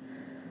pregnant.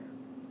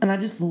 And I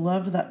just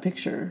loved that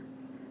picture.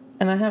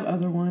 And I have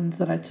other ones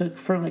that I took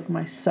for, like,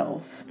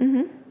 myself.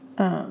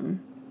 Mm-hmm.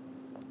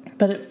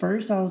 But at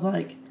first I was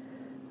like,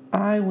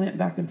 I went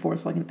back and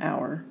forth for like an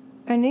hour.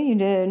 I knew you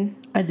did.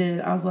 I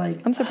did. I was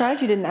like... I'm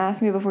surprised you didn't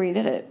ask me before you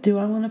did it. Do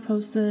I want to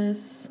post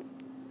this?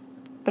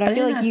 But I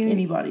feel like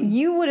anybody.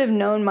 You would have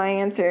known my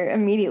answer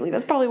immediately.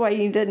 That's probably why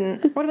you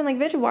didn't. I would have been like,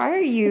 bitch, why are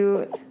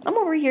you... I'm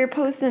over here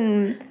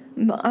posting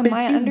my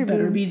underboob. You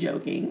better be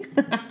joking.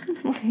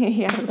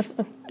 Yeah.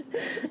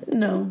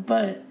 No,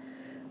 but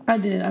I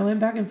did. I went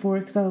back and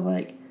forth because I was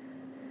like,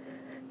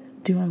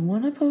 do I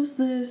want to post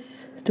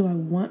this? Do I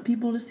want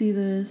people to see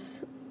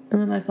this?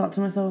 And then I thought to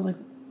myself, I was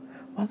like,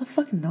 why the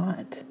fuck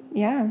not?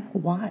 Yeah.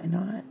 Why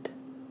not?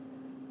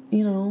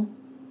 You know?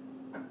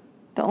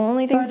 The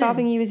only thing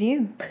stopping you is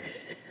you.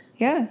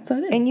 Yeah. So I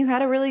did. And you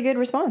had a really good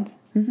response.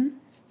 Mm-hmm.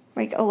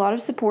 Like, a lot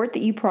of support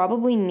that you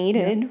probably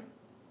needed. Yeah.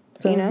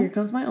 So here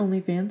comes my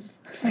OnlyFans.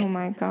 Oh,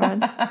 my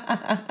God.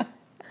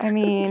 I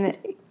mean,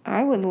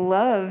 I would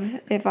love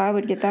if I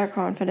would get that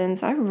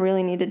confidence. I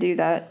really need to do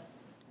that.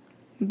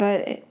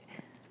 But...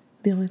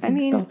 the only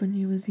thing stopping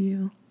you is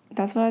you.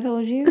 That's what I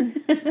told you.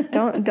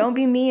 Don't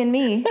be me and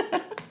me.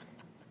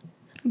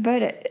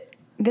 But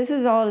this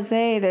is all to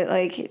say that,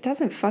 like, it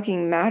doesn't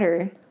fucking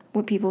matter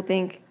what people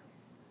think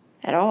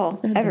at all,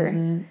 ever.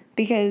 Doesn't.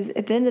 Because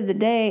at the end of the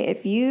day,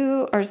 if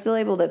you are still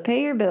able to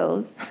pay your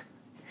bills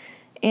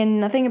and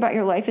nothing about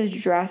your life has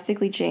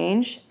drastically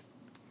changed,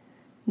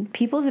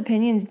 people's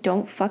opinions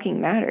don't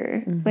fucking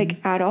matter,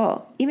 like, at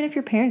all. Even if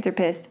your parents are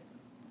pissed.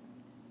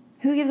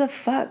 Who gives a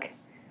fuck?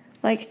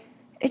 Like,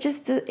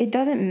 it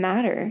doesn't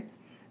matter.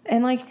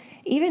 And, like,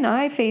 even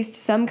I faced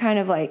some kind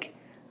of, like,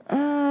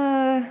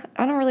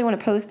 I don't really want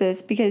to post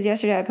this because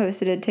yesterday I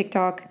posted a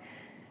TikTok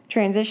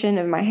transition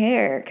of my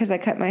hair because I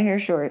cut my hair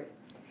short.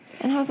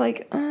 And I was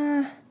like,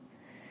 I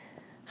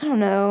don't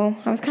know.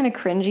 I was kind of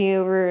cringy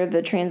over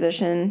the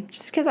transition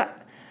just because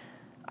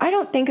I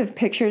don't think of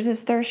pictures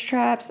as thirst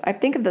traps. I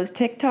think of those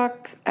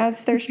TikToks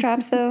as thirst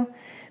traps, though.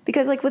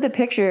 Because, like, with a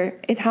picture,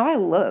 it's how I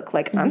look.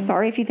 Like, I'm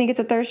sorry if you think it's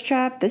a thirst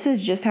trap. This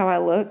is just how I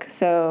look,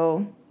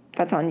 so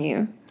that's on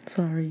you.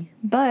 Sorry.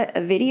 But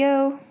a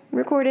video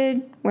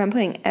recorded where I'm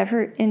putting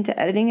effort into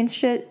editing and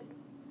shit,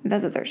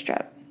 that's a thirst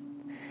trap.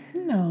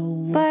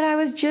 No. But I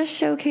was just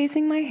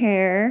showcasing my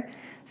hair,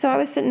 so I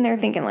was sitting there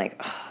thinking, like,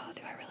 oh,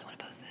 do I really want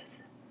to post this?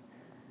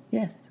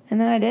 Yes. And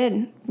then I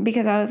did,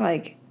 because I was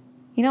like,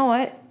 you know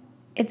what?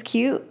 It's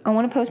cute. I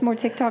want to post more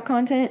TikTok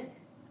content.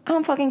 I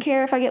don't fucking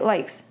care if I get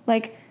likes.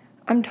 Like,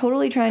 I'm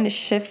totally trying to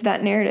shift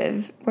that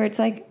narrative where it's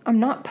like, I'm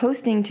not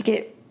posting to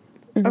get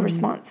a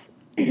response.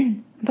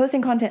 I'm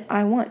posting content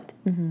I want.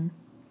 Mm-hmm.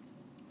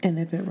 And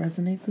if it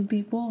resonates with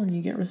people and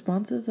you get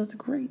responses, that's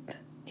great.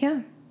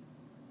 Yeah.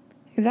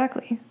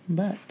 Exactly.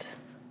 But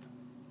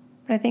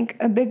I think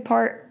a big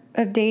part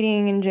of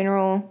dating in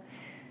general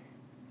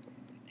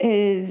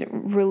is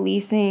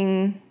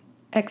releasing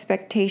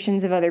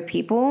expectations of other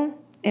people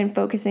and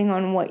focusing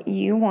on what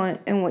you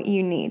want and what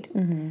you need.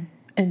 Mm-hmm.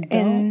 And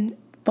don't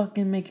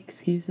fucking make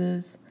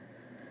excuses.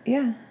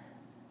 Yeah.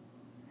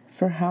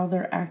 For how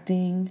they're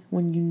acting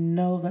when you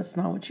know that's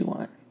not what you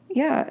want.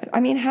 Yeah. I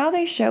mean, how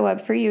they show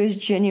up for you is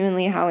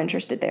genuinely how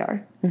interested they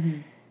are.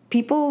 Mm-hmm.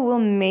 People will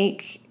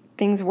make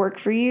things work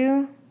for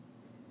you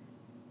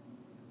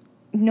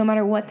no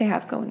matter what they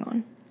have going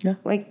on. Yeah.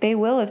 Like, they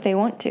will if they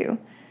want to.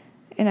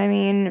 And I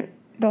mean,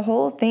 the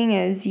whole thing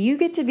is you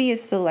get to be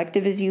as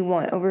selective as you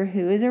want over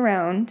who is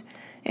around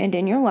and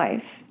in your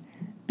life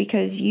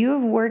because you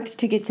have worked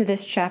to get to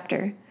this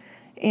chapter.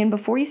 And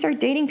before you start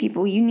dating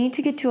people, you need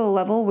to get to a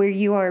level where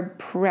you are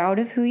proud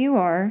of who you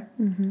are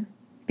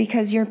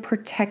because you're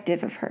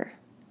protective of her.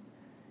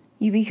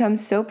 You become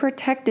so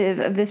protective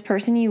of this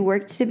person you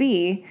worked to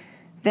be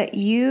that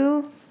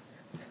you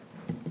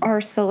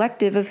are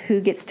selective of who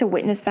gets to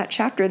witness that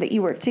chapter that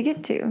you worked to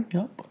get to.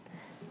 Yep.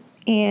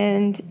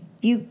 And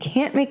you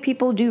can't make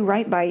people do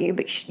right by you,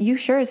 but you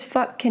sure as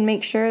fuck can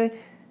make sure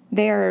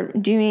they're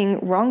doing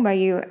wrong by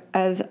you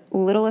as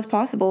little as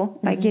possible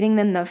by getting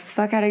them the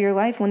fuck out of your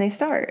life when they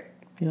start.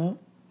 Yep.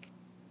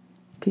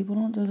 People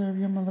don't deserve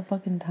your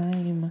motherfucking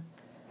time.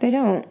 They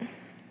don't.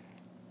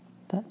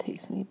 That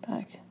takes me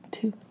back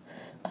to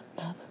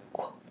another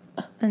quote.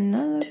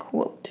 Another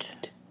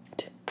quote.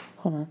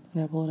 Hold on, I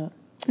gotta pull it up.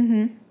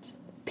 Mm-hmm.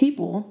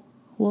 People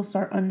will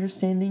start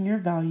understanding your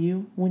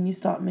value when you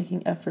stop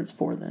making efforts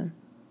for them.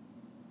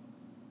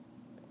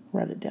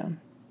 Write it down.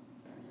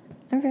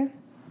 Okay.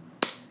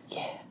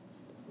 Yeah.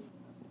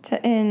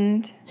 To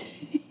end,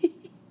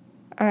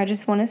 I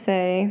just want to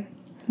say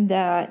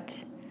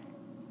that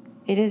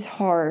it is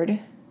hard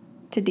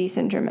to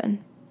decenter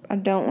men. I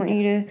don't want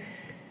you to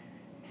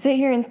sit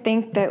here and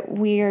think that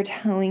we are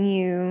telling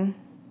you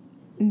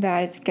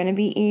that it's going to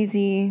be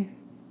easy.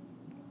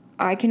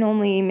 I can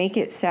only make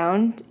it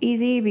sound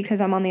easy because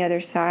I'm on the other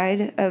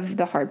side of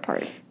the hard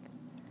part.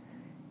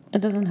 It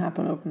doesn't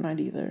happen overnight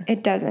either.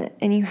 It doesn't.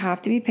 And you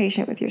have to be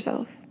patient with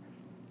yourself.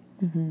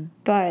 Mm-hmm.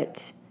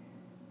 But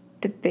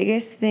the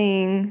biggest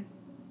thing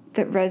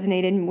that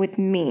resonated with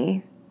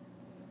me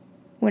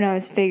when I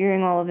was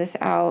figuring all of this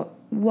out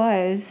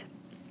was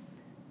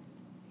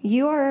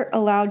you are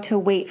allowed to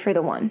wait for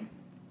the one.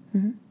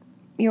 Mm-hmm.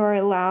 You are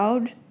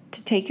allowed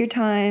to take your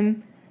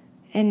time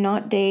and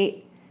not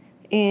date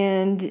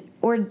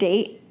or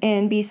date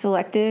and be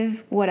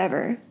selective,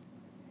 whatever.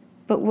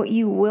 But what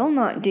you will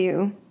not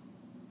do,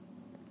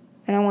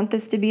 and I want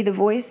this to be the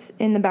voice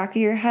in the back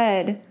of your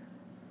head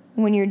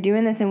when you're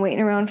doing this and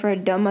waiting around for a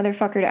dumb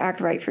motherfucker to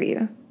act right for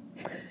you.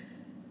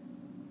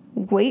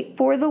 Wait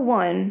for the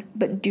one,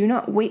 but do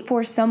not wait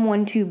for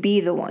someone to be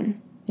the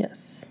one.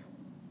 Yes.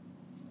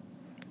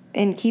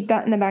 And keep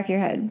that in the back of your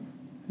head.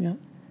 Yep.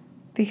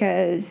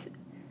 Because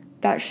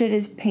that shit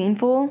is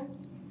painful.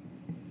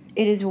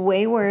 It is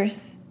way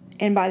worse.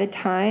 And by the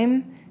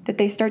time that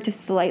they start to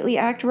slightly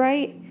act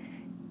right,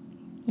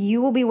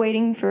 you will be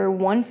waiting for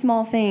one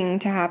small thing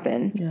to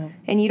happen. Yeah.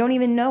 And you don't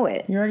even know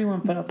it. You already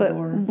want to put out the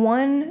door.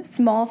 One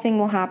small thing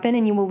will happen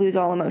and you will lose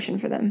all emotion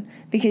for them.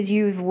 Because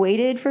you've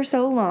waited for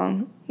so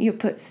long, you've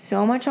put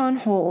so much on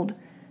hold,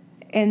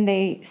 and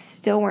they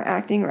still weren't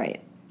acting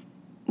right.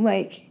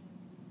 Like,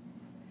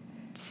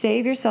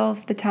 save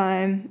yourself the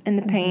time and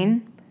the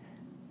pain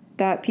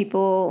that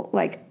people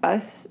like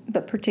us,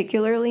 but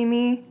particularly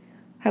me,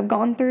 have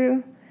gone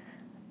through,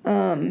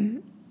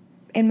 and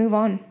move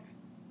on.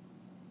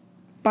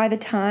 By the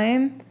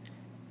time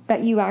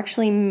that you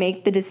actually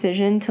make the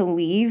decision to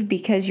leave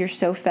because you're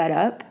so fed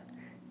up,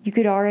 you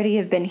could already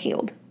have been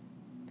healed.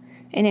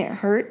 And it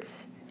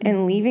hurts,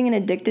 and leaving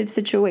an addictive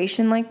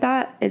situation like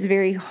that is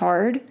very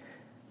hard,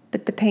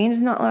 but the pain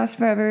does not last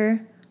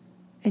forever,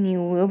 and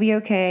you will be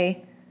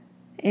okay.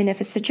 And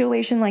if a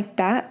situation like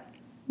that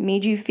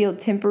made you feel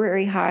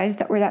temporary highs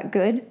that were that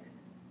good,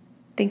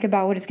 think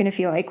about what it's going to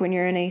feel like when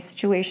you're in a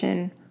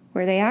situation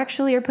where they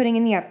actually are putting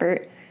in the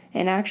effort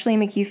and actually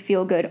make you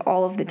feel good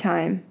all of the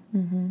time,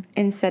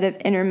 instead of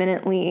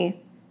intermittently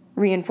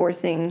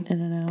reinforcing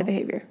the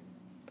behavior.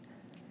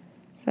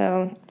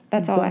 So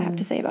that's all I have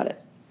to say about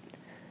it.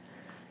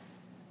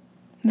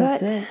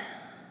 That's it.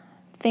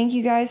 Thank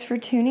you guys for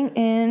tuning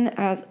in.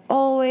 As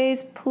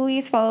always,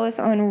 please follow us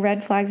on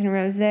Red Flags and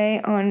Rose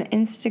on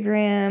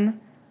Instagram.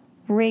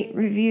 Rate,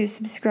 review,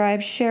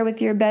 subscribe, share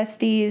with your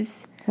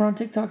besties. We're on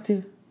TikTok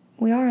too.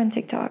 We are on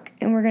TikTok,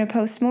 and we're going to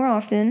post more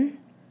often.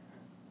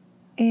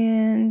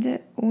 And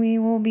we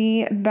will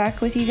be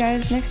back with you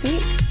guys next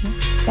week.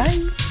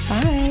 Bye.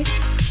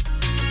 Bye.